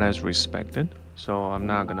is not as respected, so I'm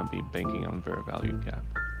not going to be banking on fair value gap.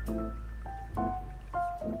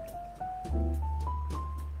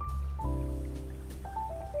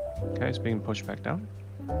 Okay, it's being pushed back down.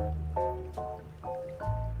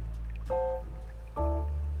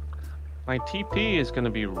 My TP is going to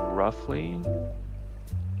be roughly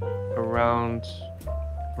around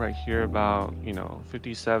right here, about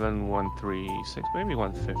 57, 136, maybe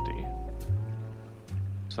 150.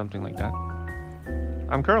 Something like that.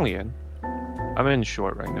 I'm currently in. I'm in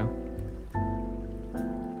short right now.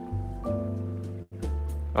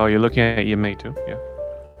 Oh, you're looking at EMA too? Yeah.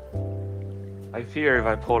 I fear if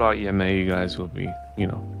I pulled out EMA, you guys will be,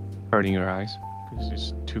 hurting your eyes because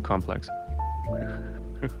it's too complex. I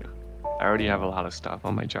already have a lot of stuff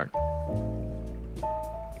on my chart.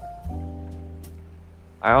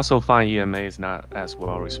 I also find EMA is not as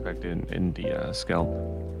well respected in the scalp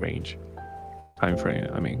range. Time frame.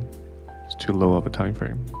 I mean, it's too low of a time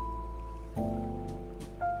frame.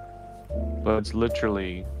 But it's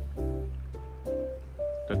literally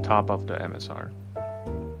the top of the MSR.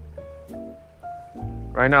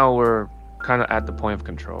 Right now we're kind of at the point of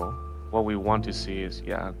control. What we want to see is,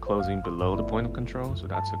 yeah, closing below the point of control, so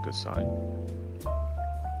that's a good sign.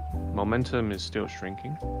 Momentum is still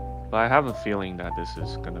shrinking, but I have a feeling that this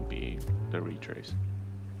is going to be the retrace.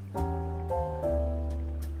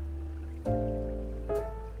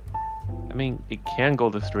 I mean, it can go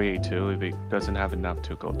to 382 if it doesn't have enough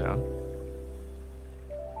to go down.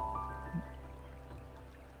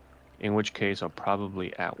 In which case, I'll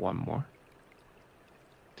probably add one more.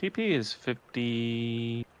 TP is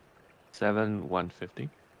 57,150.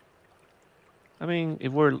 I mean,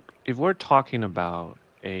 if we're talking about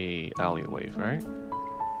a Elliott wave, right?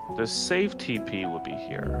 The safe TP would be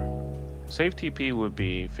here. Safe TP would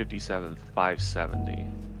be 57,570.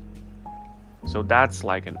 So that's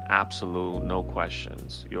like an absolute no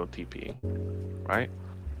questions, your TP, right?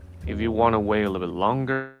 If you want to wait a little bit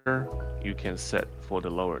longer, you can set for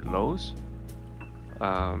the lower lows.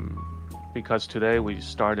 Because today we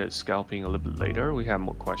started scalping a little bit later, we had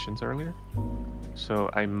more questions earlier.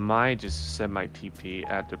 So I might just set my TP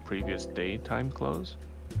at the previous daytime close.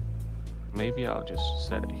 Maybe I'll just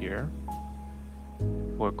set it here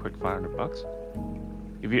for a quick 500 bucks.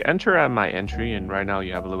 If you enter at my entry and right now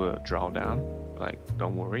you have a little bit of drawdown, like,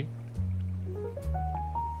 don't worry.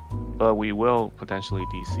 But we will potentially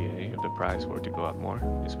DCA if the price were to go up more,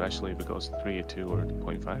 especially if it goes 382 or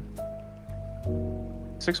 0.5.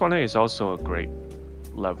 618 is also a great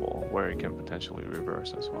level where it can potentially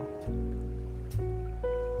reverse as well.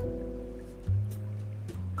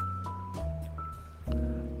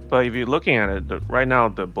 But if you're looking at it, right now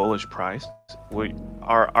the bullish price,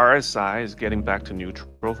 our RSI is getting back to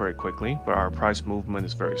neutral very quickly, but our price movement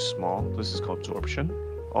is very small. This is called absorption,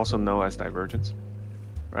 also known as divergence,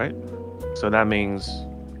 right? So that means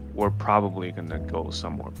we're probably gonna go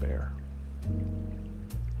somewhere bear.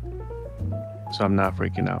 So I'm not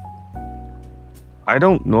freaking out. I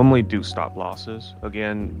don't normally do stop losses.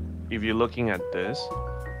 Again, if you're looking at this,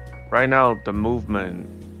 right now the movement,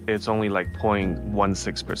 it's only like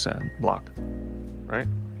 0.16% block, right?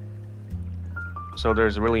 So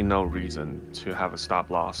there's really no reason to have a stop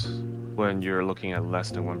loss when you're looking at less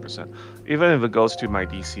than 1%. Even if it goes to my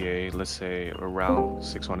DCA, let's say around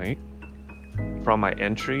 618, from my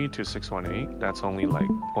entry to 618, that's only like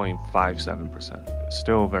 0.57%. It's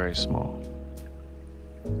still very small.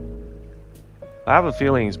 I have a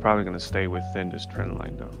feeling it's probably going to stay within this trend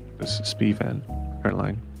line though, this SPFan trend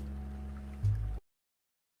line.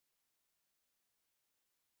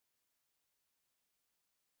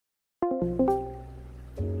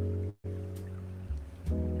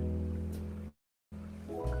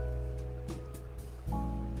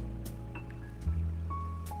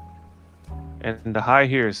 And the high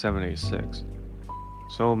here is 786.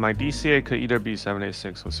 So my DCA could either be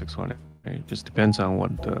 786 or 618. It just depends on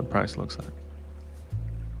what the price looks like.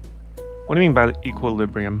 What do you mean by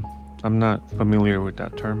equilibrium? I'm not familiar with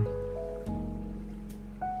that term.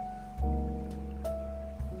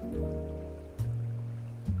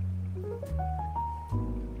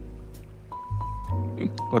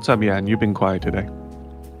 What's up, Yan? You've been quiet today.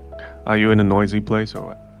 Are you in a noisy place or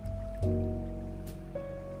what?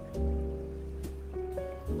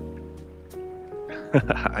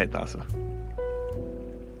 I thought so.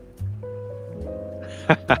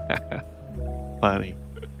 Funny.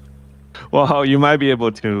 Well, you might be able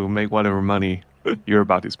to make whatever money you're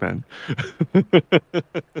about to spend. That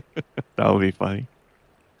would be funny.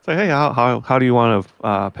 Say, hey, how do you want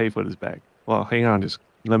to pay for this bag? Well, hang on, just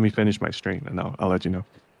let me finish my stream, and I'll let you know.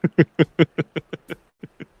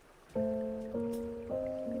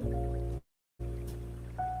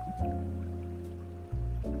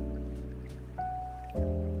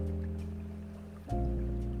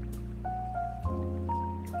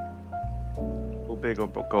 Go big or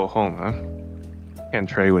go home, huh? Can't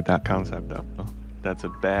trade with that concept though. That's a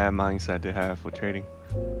bad mindset to have for trading.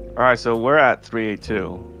 All right, so we're at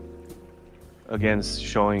 382. Again,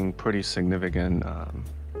 showing pretty significant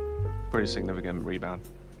rebound.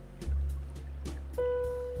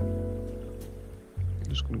 I'm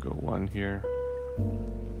just gonna go one here.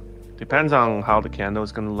 Depends on how the candle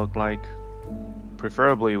is gonna look like.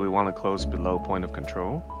 Preferably, we want to close below point of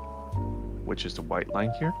control, which is the white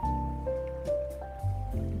line here.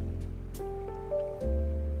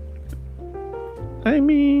 I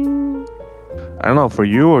mean, I don't know, for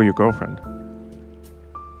you or your girlfriend?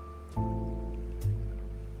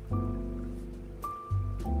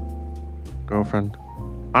 Girlfriend?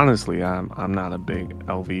 Honestly, I'm not a big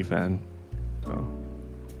LV fan, so.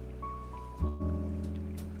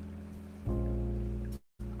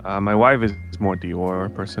 My wife is more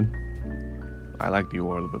Dior person. I like the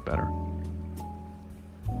or a little bit better.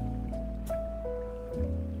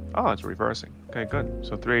 Oh, it's reversing. Okay, good.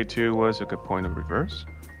 So 382 was a good point of reverse.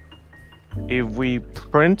 If we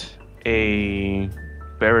print a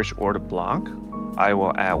bearish order block, I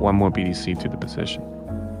will add one more BTC to the position.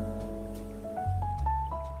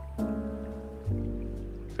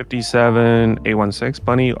 57,816.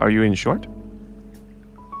 Bunny, are you in short?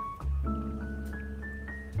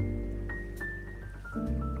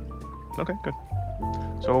 Okay, good.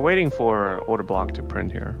 So we're waiting for order block to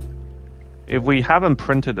print here. If we haven't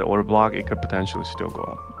printed the order block, it could potentially still go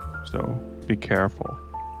up. So be careful.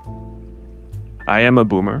 I am a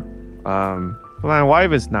boomer. My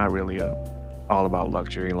wife is not really all about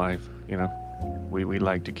luxury life. You know, we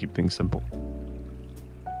like to keep things simple.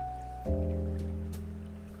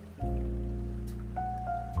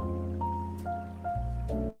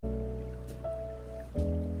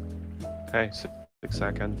 Okay, 6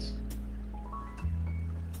 seconds.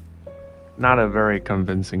 Not a very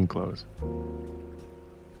convincing close.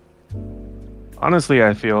 Honestly,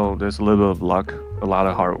 I feel there's a little bit of luck, a lot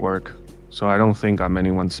of hard work. So I don't think I'm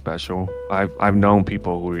anyone special. I've known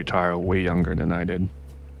people who retire way younger than I did,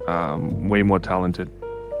 way more talented.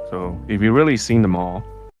 So if you've really seen them all,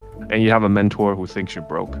 and you have a mentor who thinks you're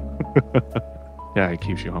broke, yeah, it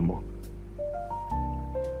keeps you humble.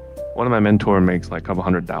 One of my mentors makes like a couple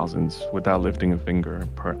 $100,000s without lifting a finger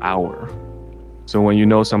per hour. So when you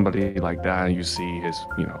know somebody like that, and you see his,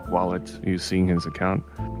 wallet, you see his account,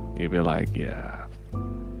 you'll be like, yeah.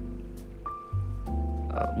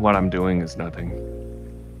 What I'm doing is nothing.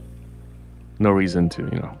 No reason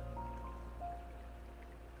to,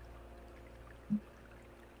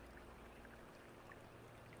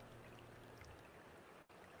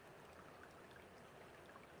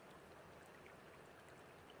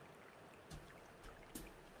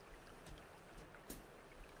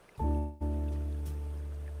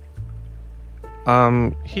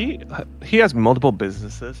 He has multiple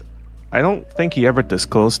businesses. I don't think he ever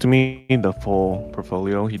disclosed to me the full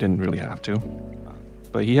portfolio. He didn't really have to.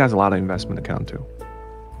 But he has a lot of investment account too.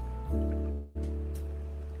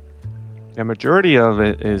 The majority of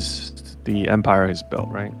it is the empire has built,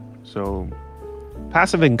 right? So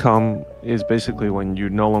passive income is basically when you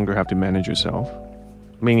no longer have to manage yourself,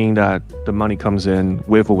 meaning that the money comes in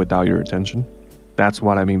with or without your attention. That's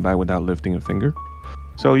what I mean by without lifting a finger.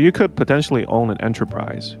 So you could potentially own an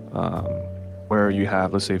enterprise where you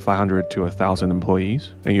have, let's say, 500 to 1,000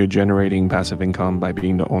 employees, and you're generating passive income by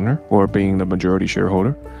being the owner or being the majority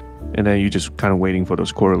shareholder. And then you're just kind of waiting for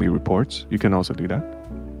those quarterly reports. You can also do that.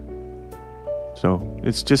 So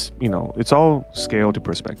it's just, it's all scale to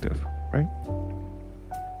perspective, right?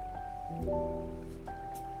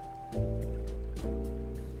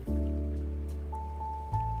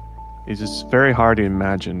 It's just very hard to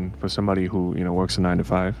imagine for somebody who, works a 9 to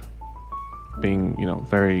 5 being,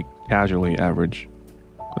 very casually average.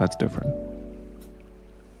 That's different.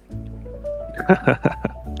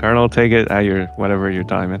 Colonel, take it at your whatever your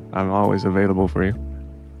time in. I'm always available for you.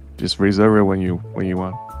 Just reserve it when you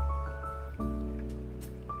want.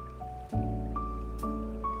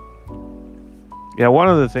 Yeah, one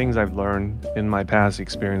of the things I've learned in my past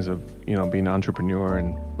experience of, being an entrepreneur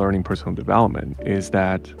and learning personal development is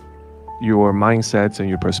that your mindsets and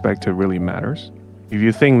your perspective really matters. If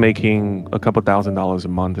you think making a couple $1,000s a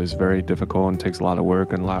month is very difficult and takes a lot of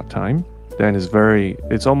work and a lot of time, then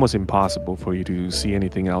it's almost impossible for you to see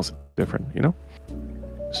anything else different,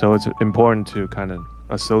 So it's important to kind of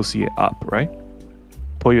associate up, right?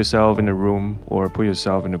 Put yourself in a room or put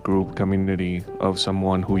yourself in a group community of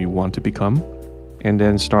someone who you want to become, and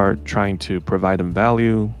then start trying to provide them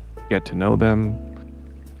value, get to know them.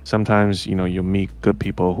 Sometimes, you'll meet good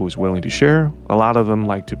people who's willing to share. A lot of them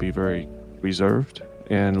like to be very reserved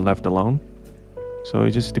and left alone. So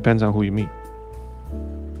it just depends on who you meet.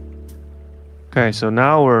 Okay, so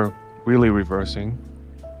now we're really reversing.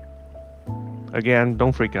 Again,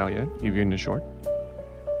 don't freak out yet if you're in the short.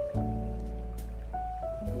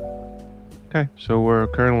 Okay, so we're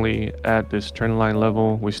currently at this trend line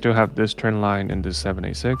level. We still have this trend line and this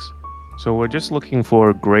 786. So we're just looking for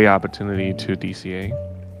a great opportunity to DCA.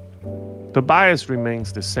 The bias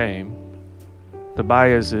remains the same. The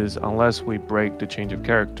bias is unless we break the change of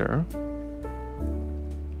character.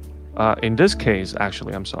 In this case,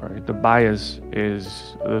 actually, I'm sorry. The bias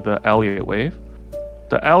is the Elliott wave.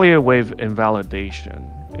 The Elliott wave invalidation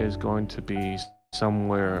is going to be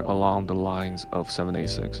somewhere along the lines of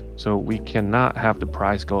 786. So we cannot have the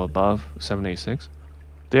price go above 786.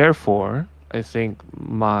 Therefore, I think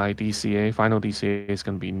my DCA, final DCA is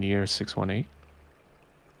going to be near 618.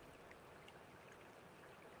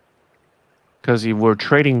 Because if we're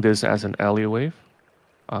trading this as an alley wave,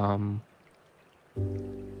 um,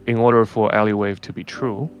 in order for alley wave to be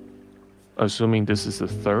true, assuming this is the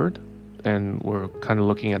third, and we're kind of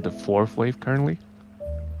looking at the fourth wave currently,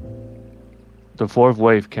 the fourth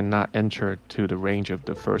wave cannot enter to the range of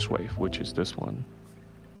the first wave, which is this one,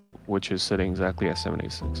 which is sitting exactly at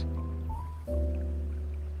 786.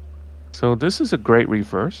 So this is a great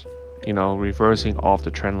reverse, reversing off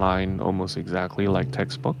the trend line almost exactly like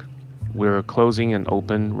textbook. We're closing and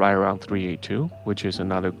open right around 382, which is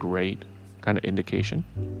another great kind of indication.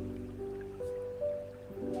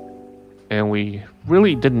 And we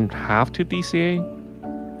really didn't have to DCA,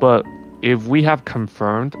 but if we have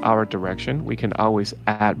confirmed our direction, we can always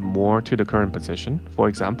add more to the current position. For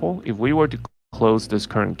example, if we were to close this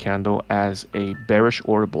current candle as a bearish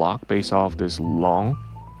order block based off this long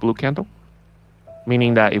blue candle,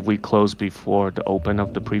 meaning that if we close before the open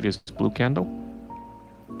of the previous blue candle,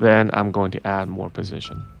 then I'm going to add more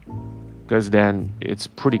position, because then it's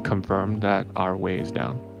pretty confirmed that our way is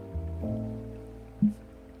down.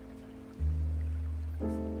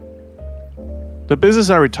 The business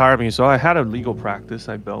I retired, so I had a legal practice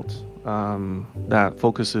I built that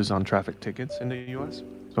focuses on traffic tickets in the US.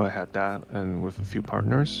 So I had that, and with a few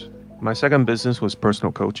partners. My second business was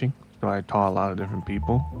personal coaching. So I taught a lot of different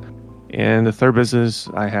people. And the third business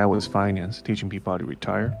I had was finance, teaching people how to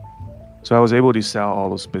retire. So I was able to sell all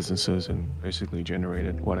those businesses and basically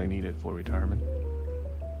generated what I needed for retirement.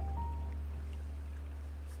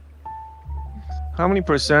 How many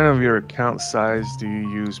percent of your account size do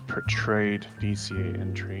you use per trade DCA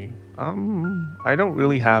entry? I don't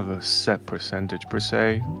really have a set percentage per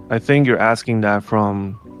se. I think you're asking that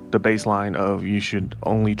from the baseline of you should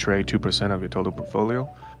only trade 2% of your total portfolio.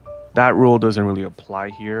 That rule doesn't really apply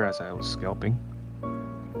here as I was scalping.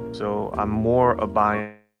 So I'm more a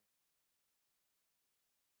buying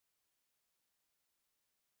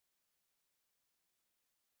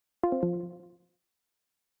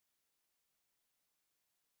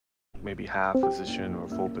maybe half position or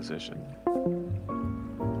full position.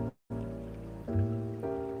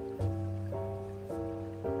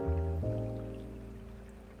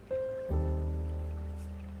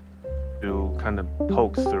 To kind of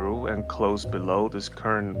poke through and close below this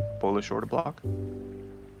current bullish order block.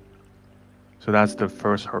 So that's the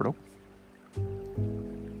first hurdle.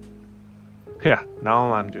 Yeah,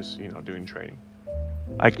 now I'm just, doing trading.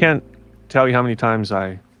 I can't tell you how many times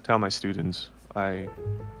I tell my students, I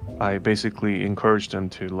basically encourage them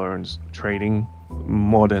to learn trading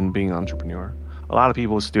more than being an entrepreneur. A lot of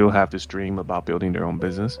people still have this dream about building their own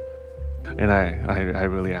business. And I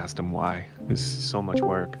really ask them why. It's so much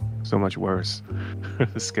work, so much worse.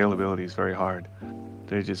 The scalability is very hard.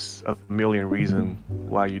 There's just a million reasons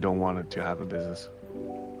why you don't want to have a business.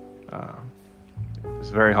 It's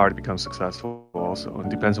very hard to become successful also. It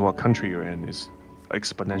depends on what country you're in. It's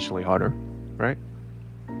exponentially harder, right?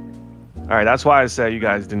 All right, that's why I said you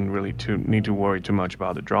guys didn't really need to worry too much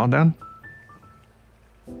about the drawdown.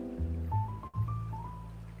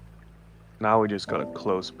 Now we just gotta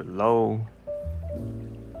close below.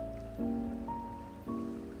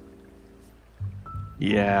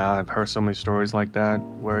 Yeah, I've heard so many stories like that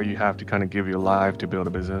where you have to kind of give your life to build a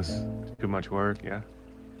business. Too much work, yeah.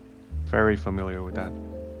 Very familiar with that.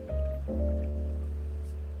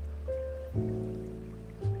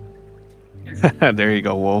 There you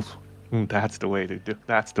go, Wolf. That's the way to do.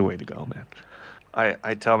 That's the way to go, man.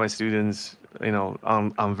 I tell my students,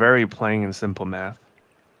 I'm very plain and simple math.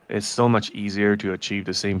 It's so much easier to achieve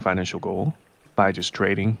the same financial goal by just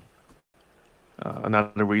trading.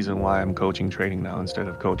 Another reason why I'm coaching trading now instead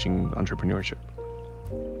of coaching entrepreneurship.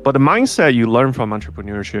 But the mindset you learn from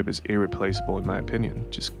entrepreneurship is irreplaceable, in my opinion,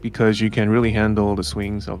 just because you can really handle the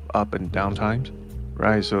swings of up and down times,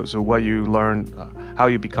 right? So what you learn, how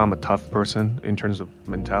you become a tough person in terms of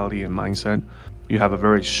mentality and mindset, you have a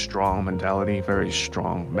very strong mentality, very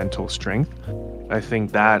strong mental strength. I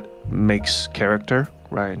think that makes character,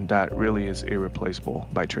 right? And that really is irreplaceable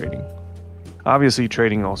by trading. Obviously,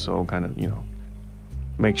 trading also kind of,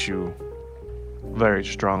 makes you very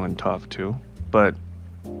strong and tough too. But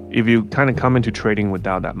if you kind of come into trading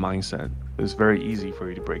without that mindset, it's very easy for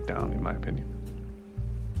you to break down, in my opinion.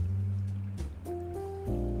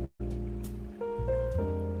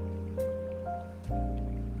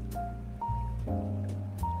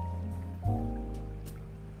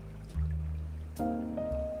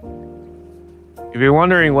 If you're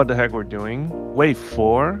wondering what the heck we're doing, wave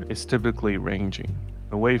 4 is typically ranging.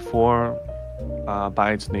 The wave 4,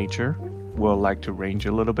 by its nature, will like to range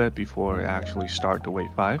a little bit before it actually start the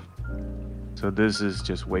wave 5. So this is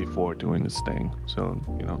just wave 4 doing its thing. So,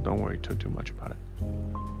 don't worry too much about it.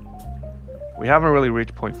 We haven't really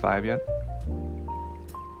reached 0.5 yet.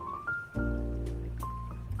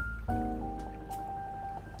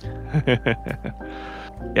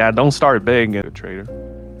 Yeah, don't start big as a trader.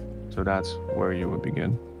 So that's where you would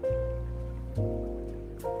begin.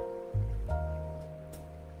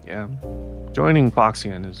 Yeah, joining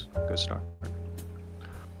Foxian is a good start.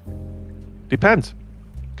 Depends,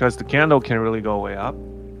 because the candle can really go way up.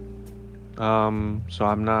 So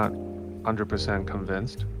I'm not 100%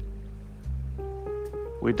 convinced.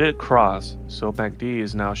 We did cross, so MACD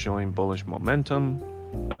is now showing bullish momentum.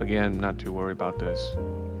 Again, not too worried about this.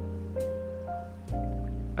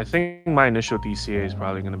 I think my initial DCA is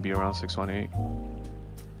probably going to be around 618.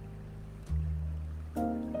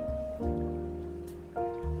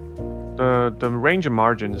 The range of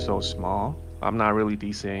margin is so small. I'm not really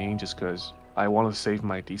DCAing just because I want to save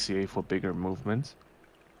my DCA for bigger movements.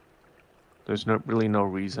 There's really no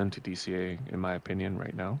reason to DCA, in my opinion,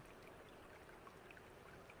 right now.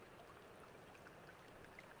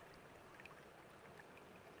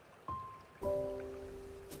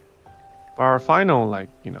 But our final,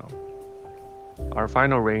 our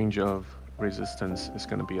final range of resistance is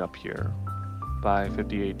going to be up here by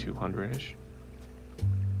 58,200-ish.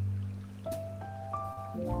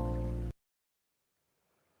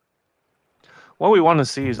 What we want to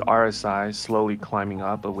see is RSI slowly climbing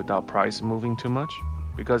up, but without price moving too much.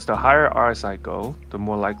 Because the higher RSI go, the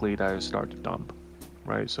more likely that it start to dump,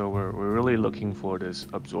 right? So we're really looking for this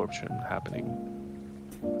absorption happening.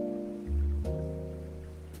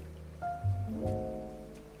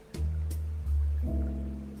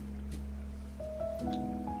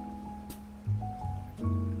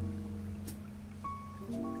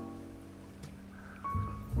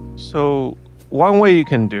 So one way you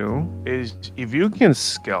can do is if you can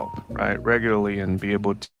scalp, right, regularly and be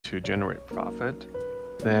able to generate profit,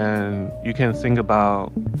 then you can think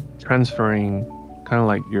about transferring kind of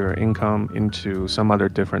like your income into some other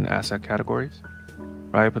different asset categories,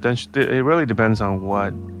 right? Potentially, it really depends on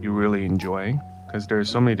what you really enjoy, because there's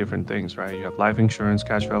so many different things, right? You have life insurance,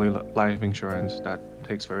 cash value life insurance that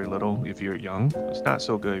takes very little if you're young. It's not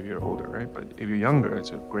so good if you're older, right? But if you're younger,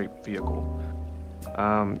 it's a great vehicle.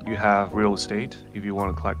 You have real estate. If you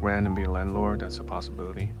want to collect rent and be a landlord, that's a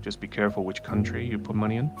possibility. Just be careful which country you put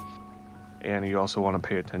money in. And you also want to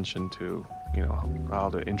pay attention to, how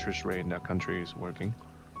the interest rate in that country is working.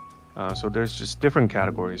 So there's just different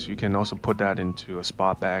categories. You can also put that into a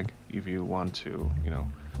spot bag if you want to,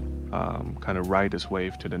 kind of ride this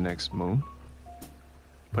wave to the next moon.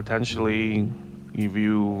 Potentially,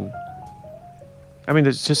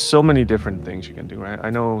 there's just so many different things you can do, right? I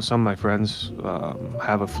know some of my friends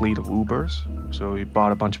have a fleet of Ubers. So he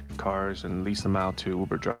bought a bunch of cars and leased them out to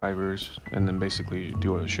Uber drivers and then basically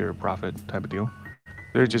do a share profit type of deal.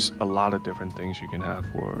 There's just a lot of different things you can have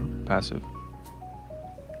for passive.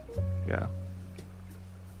 Yeah.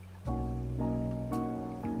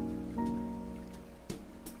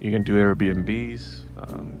 You can do Airbnbs.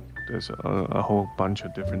 There's a whole bunch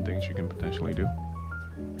of different things you can potentially do.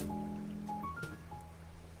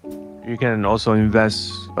 You can also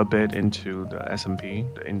invest a bit into the S&P,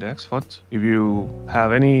 the index funds. If you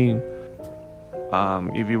have any,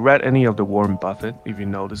 if you read any of the Warren Buffett, if you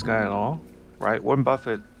know this guy at all, right? Warren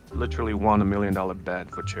Buffett literally won $1 million bet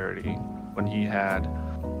for charity when he had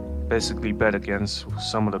basically bet against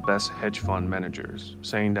some of the best hedge fund managers,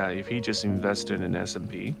 saying that if he just invested in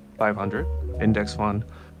S&P 500 index fund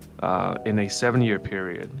in a 7-year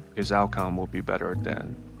period, his outcome will be better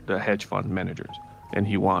than the hedge fund managers. And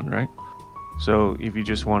he won, right? So if you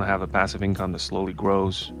just want to have a passive income that slowly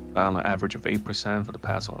grows on an average of 8% for the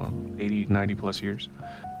past 80, 90 plus years,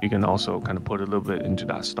 you can also kind of put a little bit into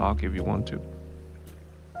that stock if you want to.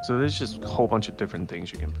 So there's just a whole bunch of different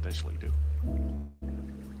things you can potentially do.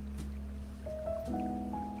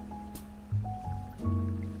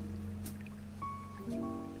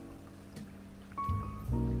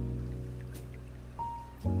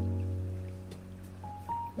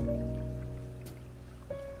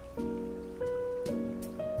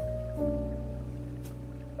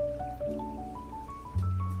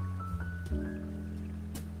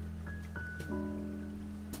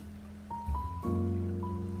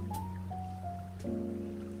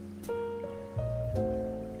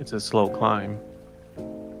 It's a slow climb.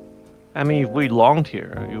 I mean, if we longed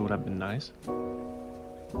here, it would have been nice.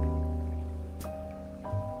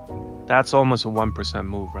 That's almost a 1%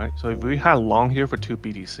 move, right? So if we had long here for 2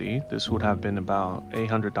 BTC, this would have been about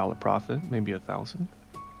 $800 profit, maybe 1,000.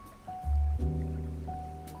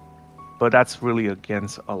 But that's really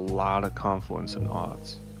against a lot of confluence and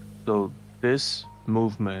odds. So this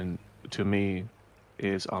movement, to me,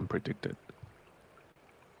 is unpredicted.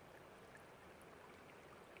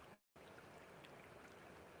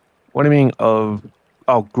 What do you mean of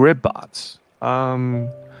grid bots? Honestly,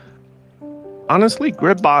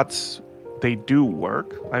 grid bots, they do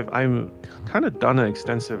work. I've kind of done an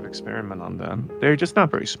extensive experiment on them. They're just not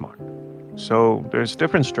very smart. So there's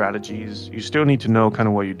different strategies. You still need to know kind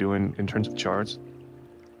of what you're doing in terms of charts.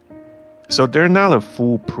 So they're not a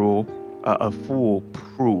foolproof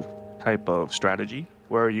type of strategy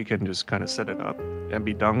where you can just kind of set it up and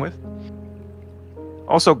be done with.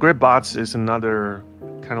 Also, grid bots is another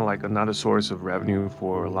kind of like another source of revenue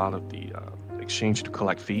for a lot of the exchange to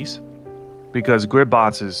collect fees, because grid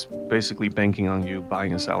bots is basically banking on you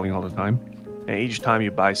buying and selling all the time, and each time you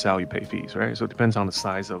buy sell you pay fees, right? So it depends on the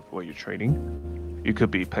size of what you're trading. You could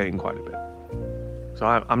be paying quite a bit. So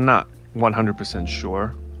I'm not 100%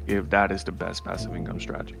 sure if that is the best passive income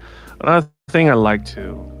strategy. Another thing I like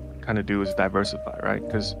to kind of do is diversify, right?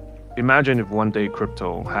 Because imagine if one day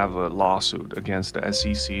crypto have a lawsuit against the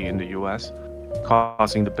SEC in the US,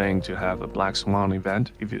 causing the bank to have a black swan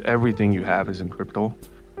event. If everything you have is in crypto,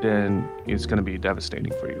 then it's going to be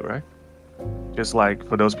devastating for you, right? Just like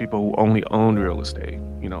for those people who only own real estate,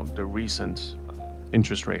 you know, the recent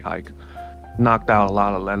interest rate hike knocked out a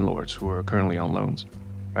lot of landlords who are currently on loans,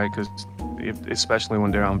 right? Because especially when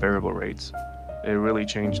they're on variable rates, it really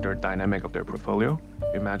changed their dynamic of their portfolio.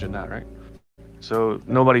 Imagine that, right? So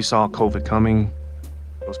nobody saw COVID coming.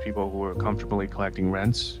 Those people who were comfortably collecting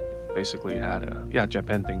rents basically had a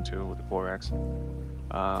Japan thing too with the forex,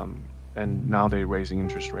 and now they're raising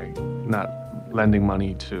interest rate, not lending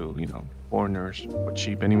money to foreigners for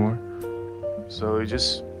cheap anymore. So it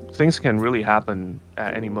just things can really happen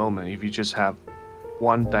at any moment if you just have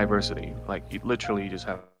one diversity, like you literally just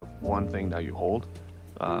have one thing that you hold.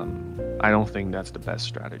 I don't think that's the best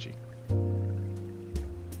strategy.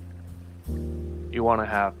 You want to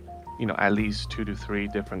have at least 2 to 3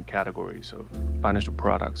 different categories of financial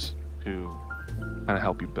products to kind of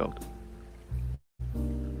help you build.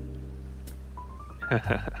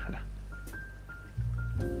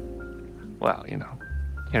 Well,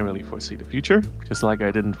 can't really foresee the future, just like I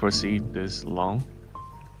didn't foresee this long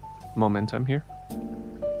momentum here.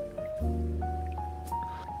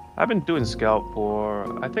 I've been doing Scalp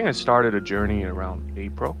I think I started a journey around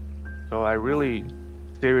April. So I really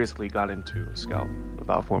seriously got into Scalp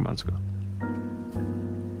about 4 months ago.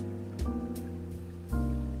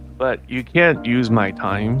 But you can't use my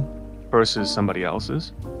time versus somebody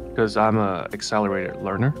else's, because I'm a accelerated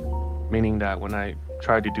learner, meaning that when I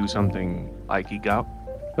try to do something, I geek out.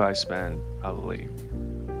 So I spend probably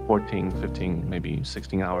 14, 15, maybe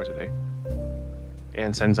 16 hours a day.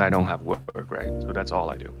 And since I don't have work, right? So that's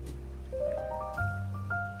all I do.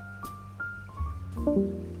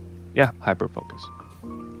 Yeah, hyper focus.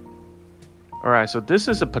 All right, so this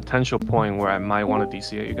is a potential point where I might want to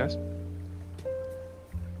DCA you guys.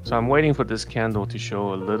 So I'm waiting for this candle to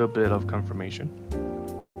show a little bit of confirmation.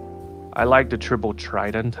 I like the triple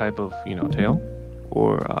trident type of, tail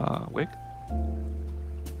or wick.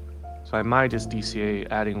 So I might just DCA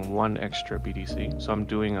adding 1 extra BTC. So I'm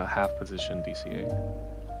doing a half position DCA.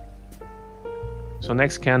 So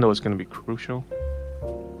next candle is going to be crucial.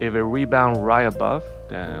 If it rebound right above,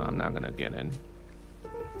 then I'm not going to get in.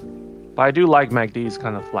 But I do like MACD is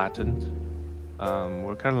kind of flattened.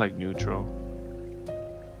 We're kind of like neutral.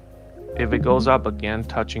 If it goes up again,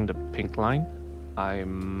 touching the pink line, I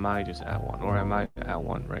might just add 1, or I might add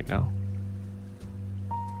 1 right now.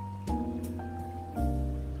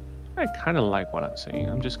 I kind of like what I'm saying.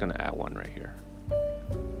 I'm just going to add 1 right here.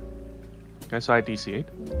 Okay, so I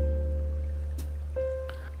DCA'd.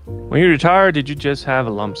 When you retire, did you just have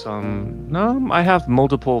a lump sum? No, I have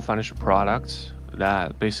multiple financial products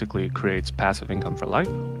that basically creates passive income for life.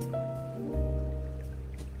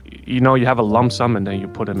 You have a lump sum and then you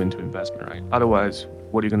put them into investment, right? Otherwise,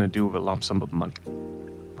 what are you going to do with a lump sum of money?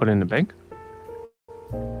 Put it in the bank?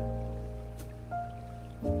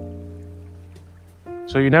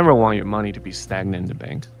 So you never want your money to be stagnant in the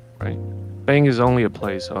bank, right? Bank is only a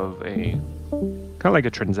place of a kind of like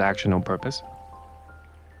a transactional purpose.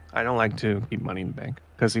 I don't like to keep money in the bank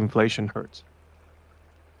because inflation hurts.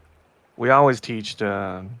 We always teach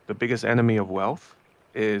the biggest enemy of wealth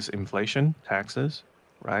is inflation, taxes,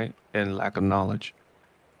 right? And lack of knowledge.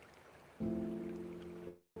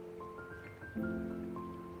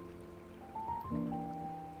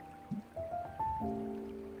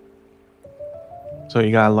 So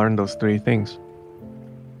you gotta learn those 3 things.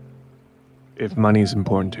 If money is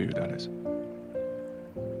important to you, that is.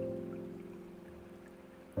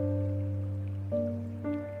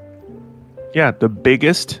 Yeah, the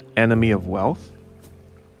biggest enemy of wealth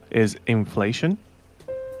is inflation,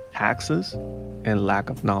 taxes, and lack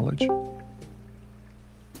of knowledge.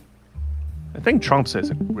 I think Trump says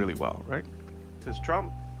it really well, right? Because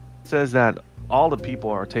Trump says that all the people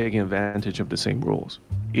are taking advantage of the same rules.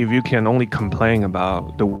 If you can only complain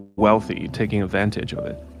about the wealthy taking advantage of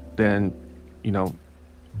it, then, you know,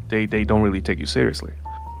 they don't really take you seriously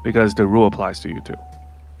because the rule applies to you too.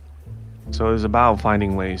 So it's about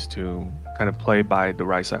finding ways to kind of play by the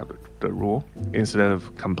right side of the rule instead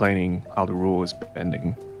of complaining how the rule is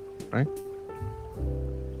bending, right?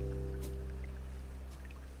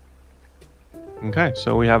 Okay,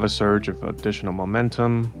 so we have a surge of additional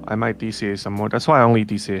momentum. I might DCA some more. That's why I only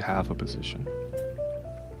DCA half a position.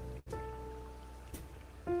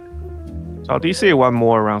 So I'll DCA one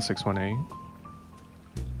more around 618.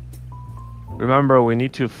 Remember, we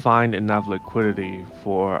need to find enough liquidity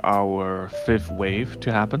for our fifth wave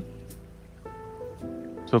to happen.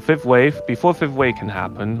 So before fifth wave can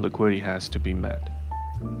happen, liquidity has to be met.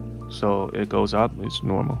 So it goes up, it's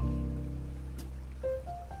normal.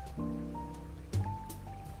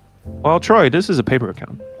 Well, Troy, this is a paper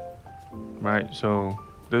account, right? So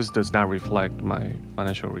this does not reflect my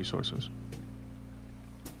financial resources.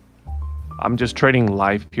 I'm just trading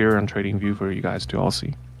live here on TradingView for you guys to all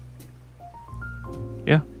see.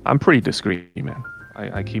 Yeah, I'm pretty discreet, man.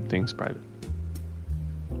 I keep things private.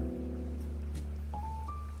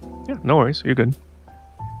 Yeah, no worries, you're good.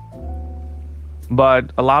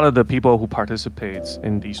 But a lot of the people who participates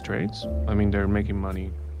in these trades, I mean, they're making money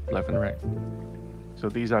left and right. So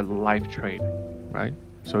these are live trade, right?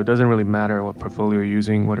 So it doesn't really matter what portfolio you're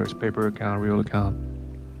using, whether it's paper account, real account.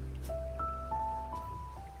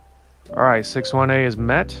 All right, 618 is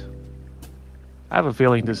met. I have a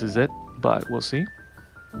feeling this is it, but we'll see.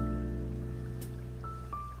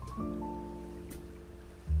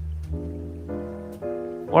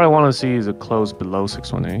 What I want to see is a close below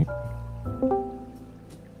 618.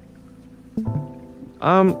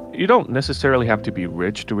 You don't necessarily have to be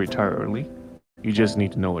rich to retire early. You just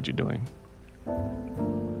need to know what you're doing.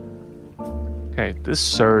 Okay, this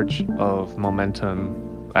surge of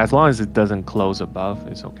momentum, as long as it doesn't close above,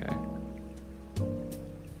 it's okay.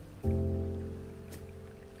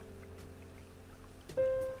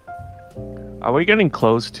 Are we getting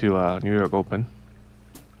close to New York Open?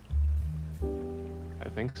 I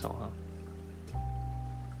think so, huh?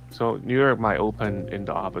 So New York might open in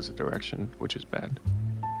the opposite direction, which is bad.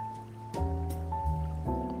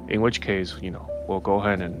 In which case, you know, we'll go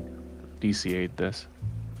ahead and DCA this.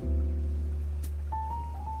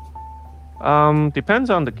 Depends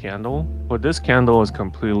on the candle, but this candle is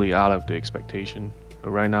completely out of the expectation. But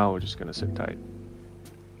right now, we're just gonna sit tight.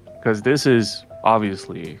 Because this is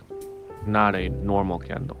obviously not a normal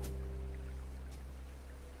candle.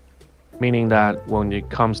 Meaning that when it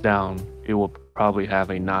comes down, it will probably have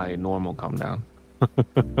not a normal come down.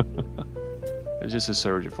 It's just a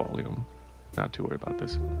surge of volume. Not too worried about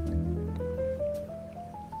this.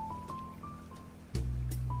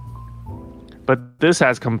 But this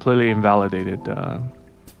has completely invalidated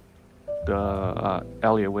the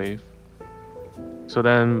Elliott wave. So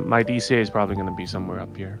then my DCA is probably going to be somewhere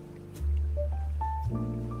up here.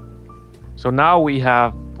 So now we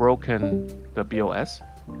have broken the BOS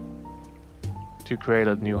to create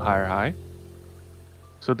a new higher high.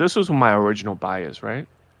 So this was my original bias, right?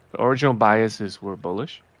 The original biases were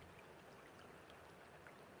bullish.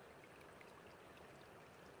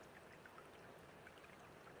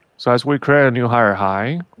 So as we create a new higher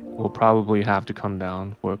high, we'll probably have to come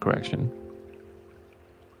down for a correction.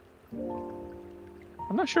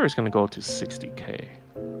 I'm not sure it's going to go to 60K.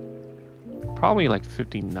 Probably like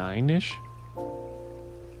 59-ish.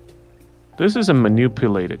 This is a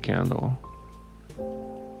manipulated candle.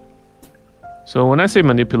 So when I say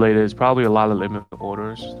manipulated, it's probably a lot of limit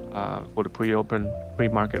orders for the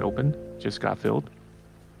pre-market open just got filled.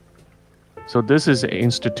 So this is an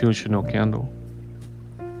institutional candle.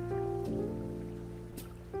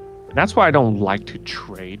 That's why I don't like to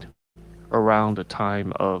trade around the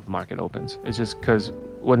time of market opens. It's just because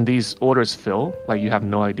when these orders fill, like you have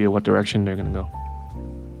no idea what direction they're gonna go.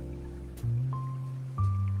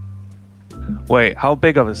 Wait, how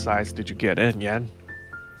big of a size did you get in, Yan?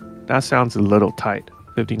 That sounds a little tight.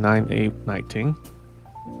 59,819.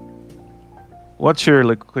 What's your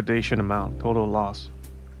liquidation amount? Total loss.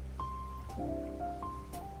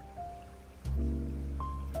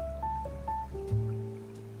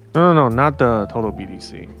 No, not the total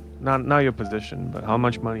BTC. Not your position, but how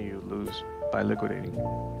much money you lose by liquidating.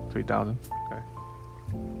 3,000. Okay.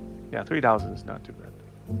 Yeah, 3,000 is not too bad.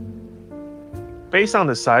 Based on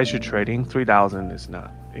the size you're trading, 3,000 is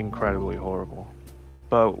not incredibly horrible.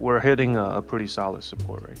 But we're hitting a pretty solid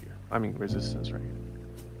support right here. I mean, resistance right here.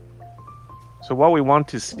 So what we want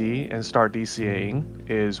to see and start DCAing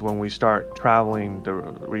is when we start traveling the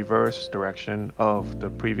reverse direction of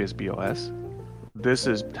the previous BOS. This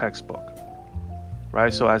is textbook,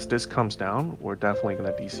 right? So as this comes down, we're definitely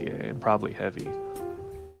going to DCA and probably heavy.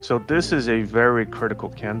 So this is a very critical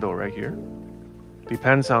candle right here.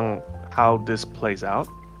 Depends on how this plays out.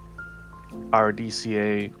 Our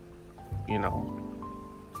DCA, you know,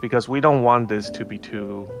 because we don't want this to be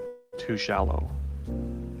too shallow.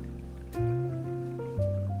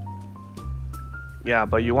 Yeah,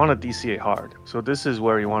 but you want to DCA hard. So this is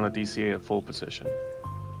where you want to DCA at full position.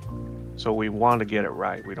 So we want to get it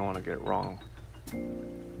right. We don't want to get it wrong.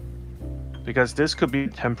 Because this could be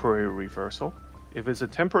temporary reversal. If it's a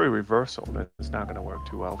temporary reversal, then it's not going to work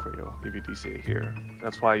too well for you if you DCA here.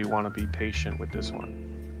 That's why you want to be patient with this one.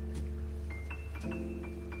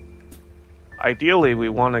 Ideally, we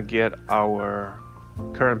want to get our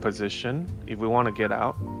current position. If we want to get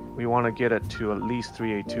out, we want to get it to at least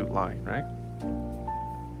 382 line, right?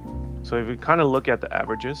 So if we kind of look at the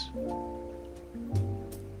averages,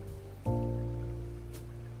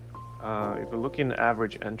 if we're looking at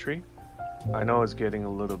average entry, I know it's getting a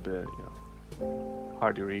little bit,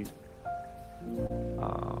 hard to read.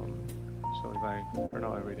 So if I turn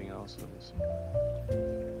off everything else, let me see,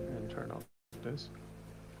 and turn off this.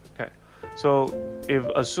 Okay, so if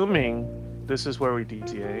assuming this is where we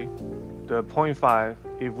DTA, the 0.5,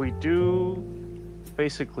 if we do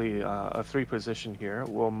basically a 3 position here,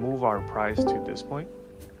 we'll move our price to this point.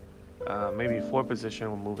 Maybe 4 position,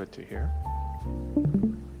 we'll move it to here.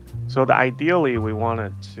 So ideally, we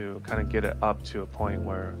wanted to kind of get it up to a point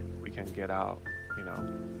where we can get out,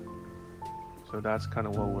 So that's kind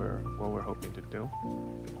of what we're hoping to do.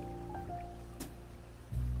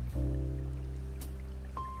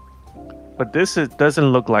 But this doesn't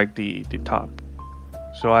look like the top,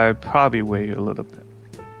 so I probably wait a little bit.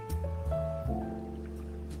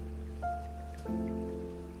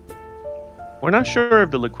 We're not sure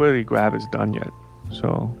if the liquidity grab is done yet,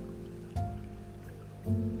 so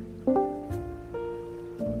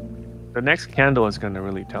the next candle is going to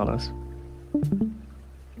really tell us.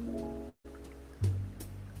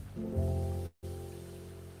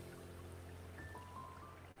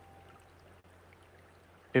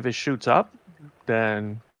 If it shoots up,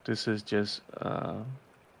 then this is just, a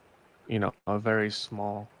very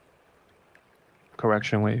small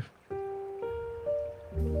correction wave.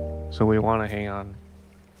 So we want to hang on.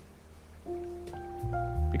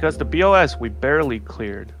 Because the BOS, we barely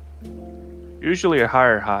cleared. Usually a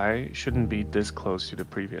higher high shouldn't be this close to the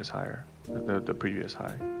previous higher, the previous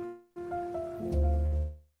high.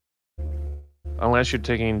 Unless you're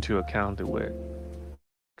taking into account the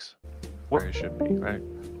wicks, where it should be, right?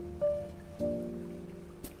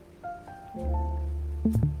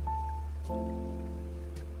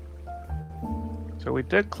 So we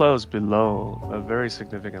did close below a very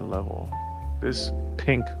significant level. This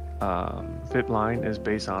pink fit line is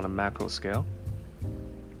based on a macro scale.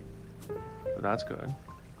 So that's good.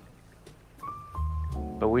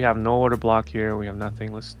 But we have no order block here. We have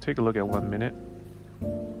nothing. Let's take a look at 1 minute.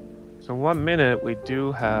 So 1 minute, we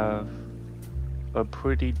do have a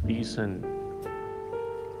pretty decent.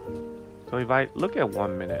 So if I look at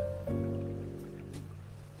 1 minute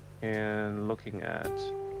and looking at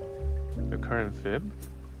the current fib,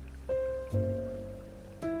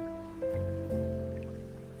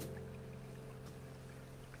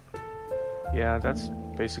 yeah, that's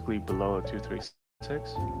basically below a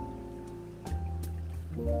 236,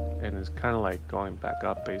 and it's kind of like going back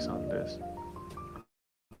up based on this.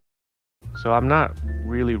 So I'm not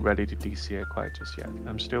really ready to DCA quite just yet.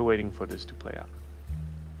 I'm still waiting for this to play out.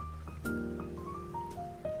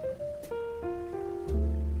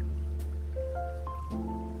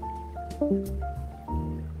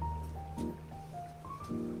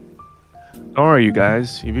 Don't worry, you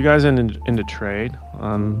guys. If you guys are in the trade,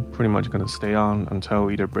 I'm pretty much gonna stay on until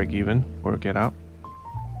we either break even or get out.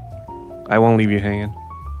 I won't leave you hanging.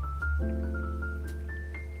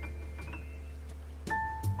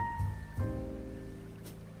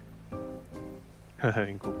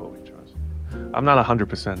 In Kupo we trust. I'm not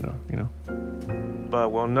 100% though,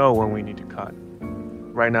 But we'll know when we need to cut.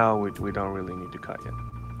 Right now, we don't really need to cut yet.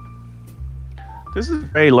 This is a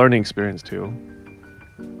great learning experience too.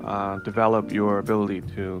 Develop your ability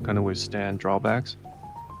to kind of withstand drawbacks,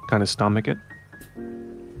 kind of stomach it.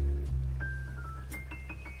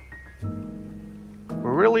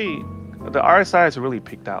 The RSI is really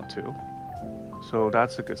peaked out too, so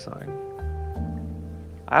that's a good sign.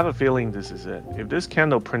 I have a feeling this is it. If this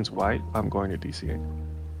candle prints white, I'm going to DCA.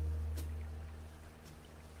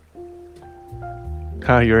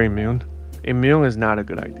 You're immune. Immune is not a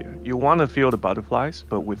good idea. You want to feel the butterflies,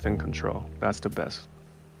 but within control. That's the best.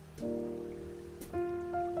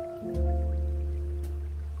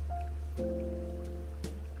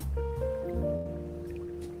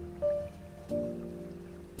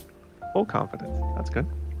 Full confidence. That's good.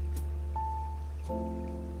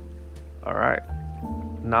 All right.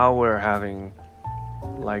 Now we're having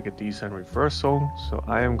like a decent reversal. So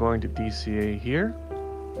I am going to DCA here.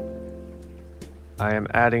 I am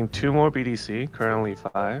adding 2 more BDC, currently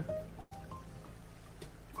 5.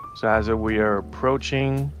 So as we are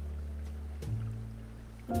approaching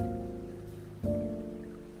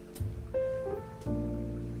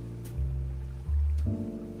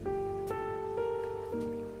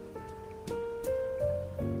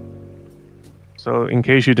so in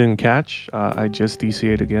case you didn't catch, I just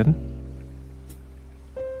DCA'd again.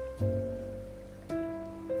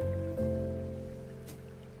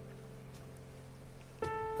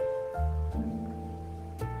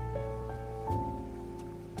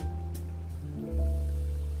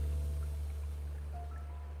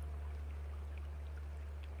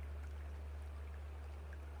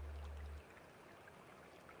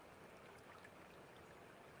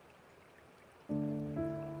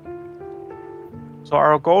 So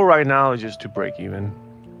our goal right now is just to break even.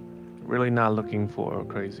 Really not looking for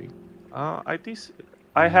crazy. I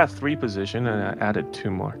have 3 position and I added 2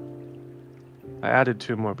 more. I added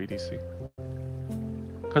 2 more BDC.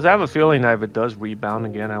 Because I have a feeling that if it does rebound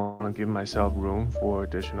again, I want to give myself room for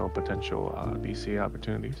additional potential DC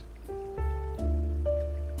opportunities.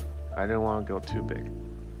 I didn't want to go too big.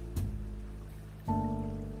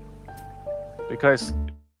 Because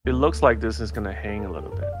it looks like this is going to hang a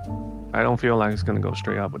little bit. I don't feel like it's going to go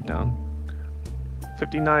straight up or down.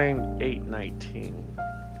 59,819.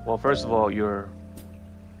 Well, first of all, you're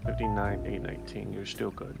 59,819. You're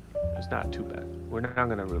still good. It's not too bad. We're not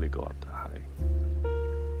going to really go up that high,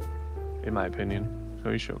 in my opinion. So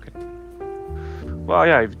you should okay. Well,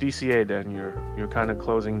 yeah, if DCA, then you're kind of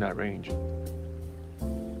closing that range.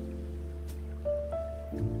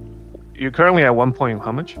 You're currently at 1 point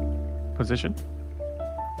how much position?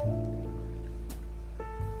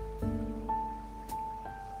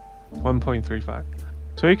 1.35.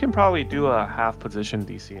 So you can probably do a half position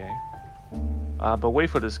DCA. But wait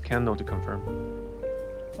for this candle to confirm.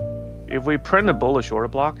 If we print a bullish order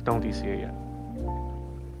block, don't DCA yet.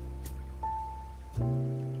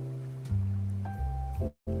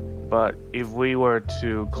 But if we were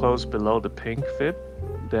to close below the pink fib,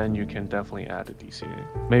 then you can definitely add a DCA.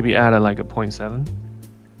 Maybe add like a 0.7,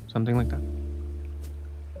 something like that.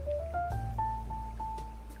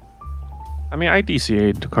 I mean, I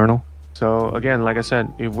DCA'd the kernel. So again, like I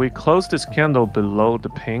said, if we close this candle below the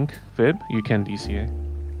pink fib, you can DCA.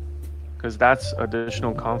 Because that's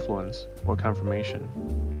additional confluence or confirmation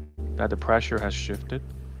that the pressure has shifted.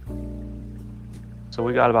 So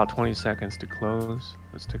we got about 20 seconds to close.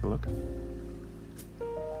 Let's take a look.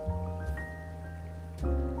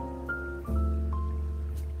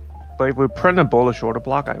 But if we print a bullish order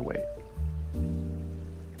block, I wait.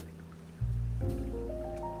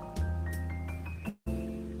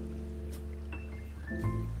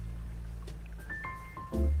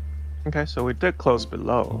 Okay, so we did close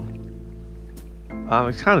below.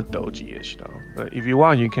 It's kind of doji-ish though, but if you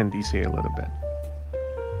want, you can DCA a little bit.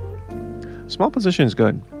 Small position is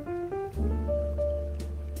good.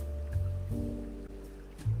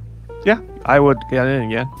 Yeah, I would get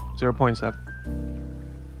in again. 0.7.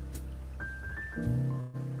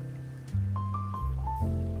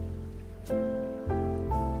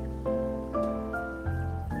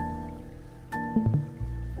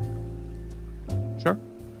 Sure.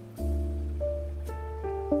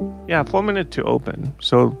 Yeah, 4 minutes to open.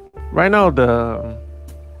 So right now the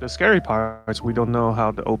scary part is we don't know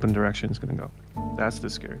how the open direction is going to go. That's the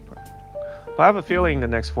scary part. But I have a feeling the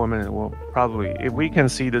next 4 minutes we'll probably, if we can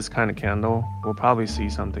see this kind of candle, we'll probably see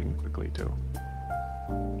something quickly too.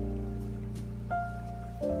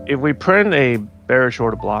 If we print a bearish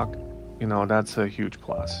order block, you know, that's a huge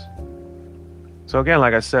plus. So again,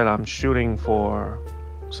 like I said, I'm shooting for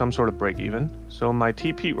some sort of break even. So my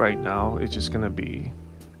TP right now is just going to be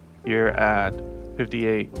here at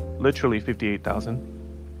 58, literally 58,000.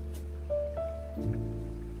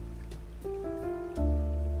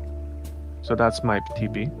 So that's my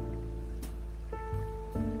TP.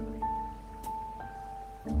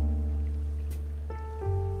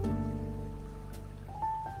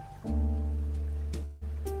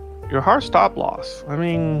 Your hard stop loss. I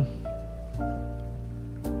mean,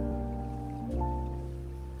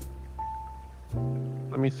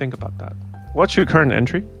 let me think about that. What's your current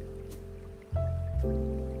entry?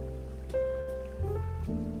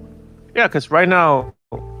 Yeah, because right now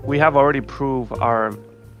we have already proved our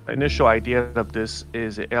initial idea of this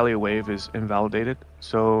is the Elliott wave is invalidated.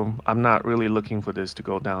 So I'm not really looking for this to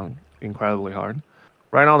go down incredibly hard.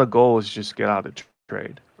 Right now the goal is just get out of the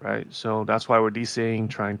trade, right? So that's why we're DCing,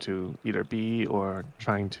 trying to either be or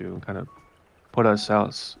trying to kind of put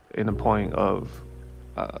ourselves in a point of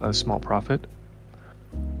a small profit.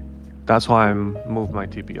 That's why I'm moving my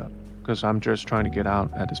TP up, because I'm just trying to get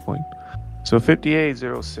out at this point. So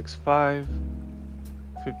 58.065,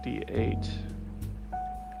 58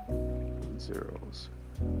 zeros.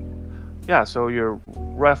 Yeah, so you're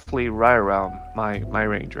roughly right around my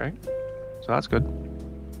range, right? So that's good.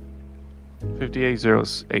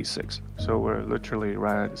 58.086. So we're literally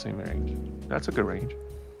right at the same range. That's a good range.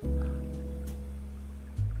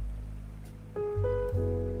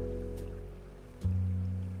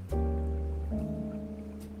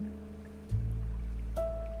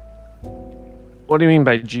 What do you mean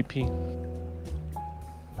by GP?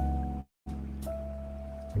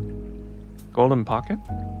 Golden Pocket?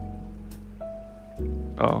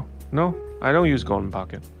 Oh, no, I don't use Golden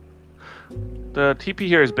Pocket. The TP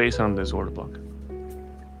here is based on this order block.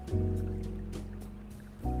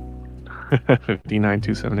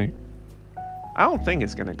 59.278. I don't think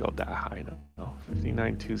it's gonna go that high though.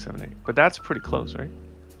 59.278. But that's pretty close, right?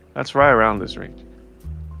 That's right around this range.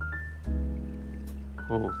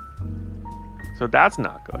 Oh. So that's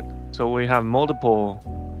not good. So we have multiple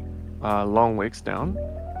long wicks down.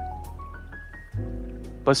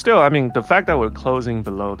 But still, I mean, the fact that we're closing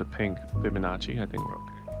below the pink Fibonacci, I think we're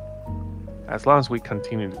okay. As long as we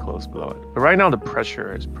continue to close below it. But right now the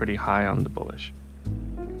pressure is pretty high on the bullish.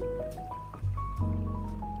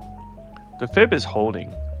 The Fib is holding,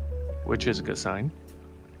 which is a good sign.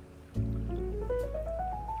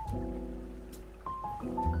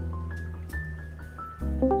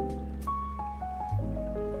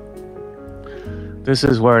 This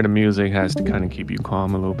is where the music has to kind of keep you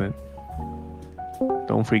calm a little bit.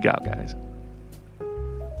 Don't freak out, guys.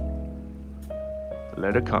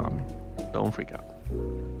 Let it calm. Don't freak out.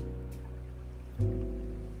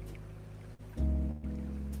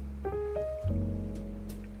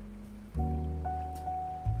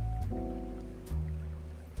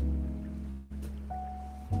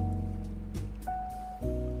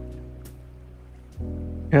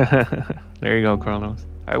 There you go, Kronos.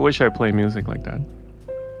 I wish I played music like that.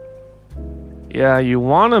 Yeah, you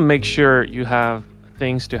want to make sure you have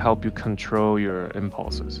things to help you control your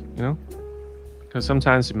impulses, you know? Because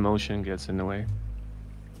sometimes emotion gets in the way.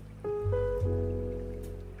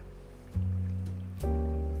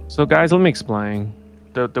 So guys, let me explain.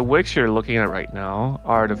 The wicks you're looking at right now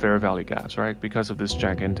are the fair value gaps, right? Because of this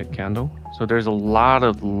gigantic candle. So there's a lot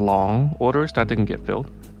of long orders that didn't get filled.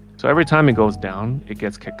 So every time it goes down, it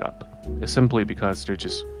gets kicked up. It's simply because they're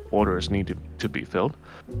just orders need to be filled.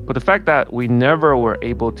 But the fact that we never were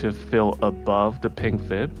able to fill above the pink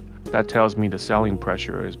fib, that tells me the selling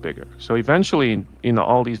pressure is bigger. So eventually, you know,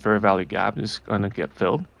 all these fair value gaps is gonna get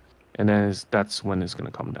filled, and then that's when it's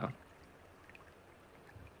gonna come down.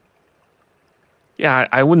 Yeah,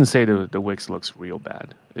 I wouldn't say the wicks looks real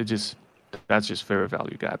bad. That's just fair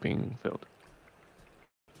value gap being filled.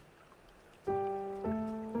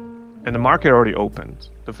 And the market already opened.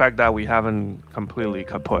 The fact that we haven't completely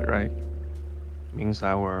kaput, right, means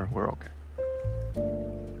that we're okay.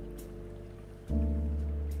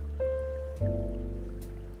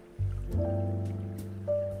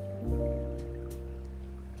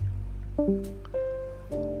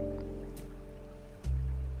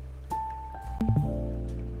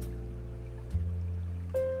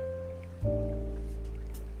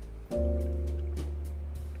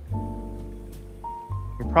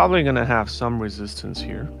 Probably gonna have some resistance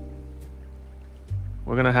here.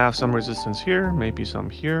 We're gonna have some resistance here, maybe some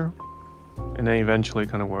here, and then eventually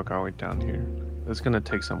kind of work our way down here. It's gonna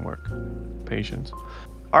take some work, patience.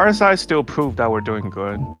 RSI still proved that we're doing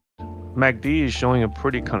good. MACD is showing a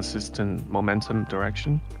pretty consistent momentum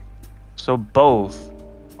direction. So both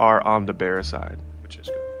are on the bear side, which is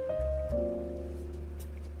good.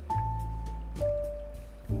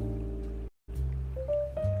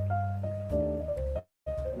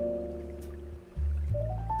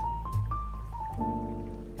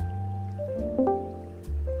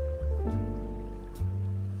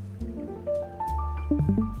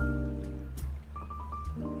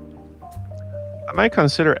 I might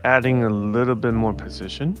consider adding a little bit more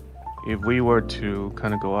position if we were to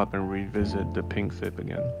kind of go up and revisit the pink fib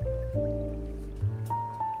again.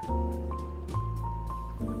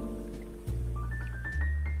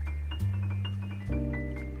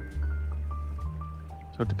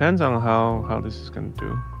 So it depends on how this is going to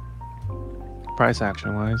do. price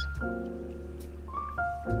action wise.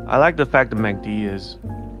 I like the fact that MACD is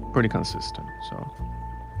pretty consistent. So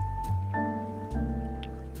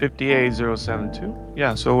 58072.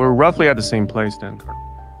 Yeah, so we're roughly at the same place then.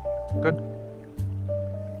 Good.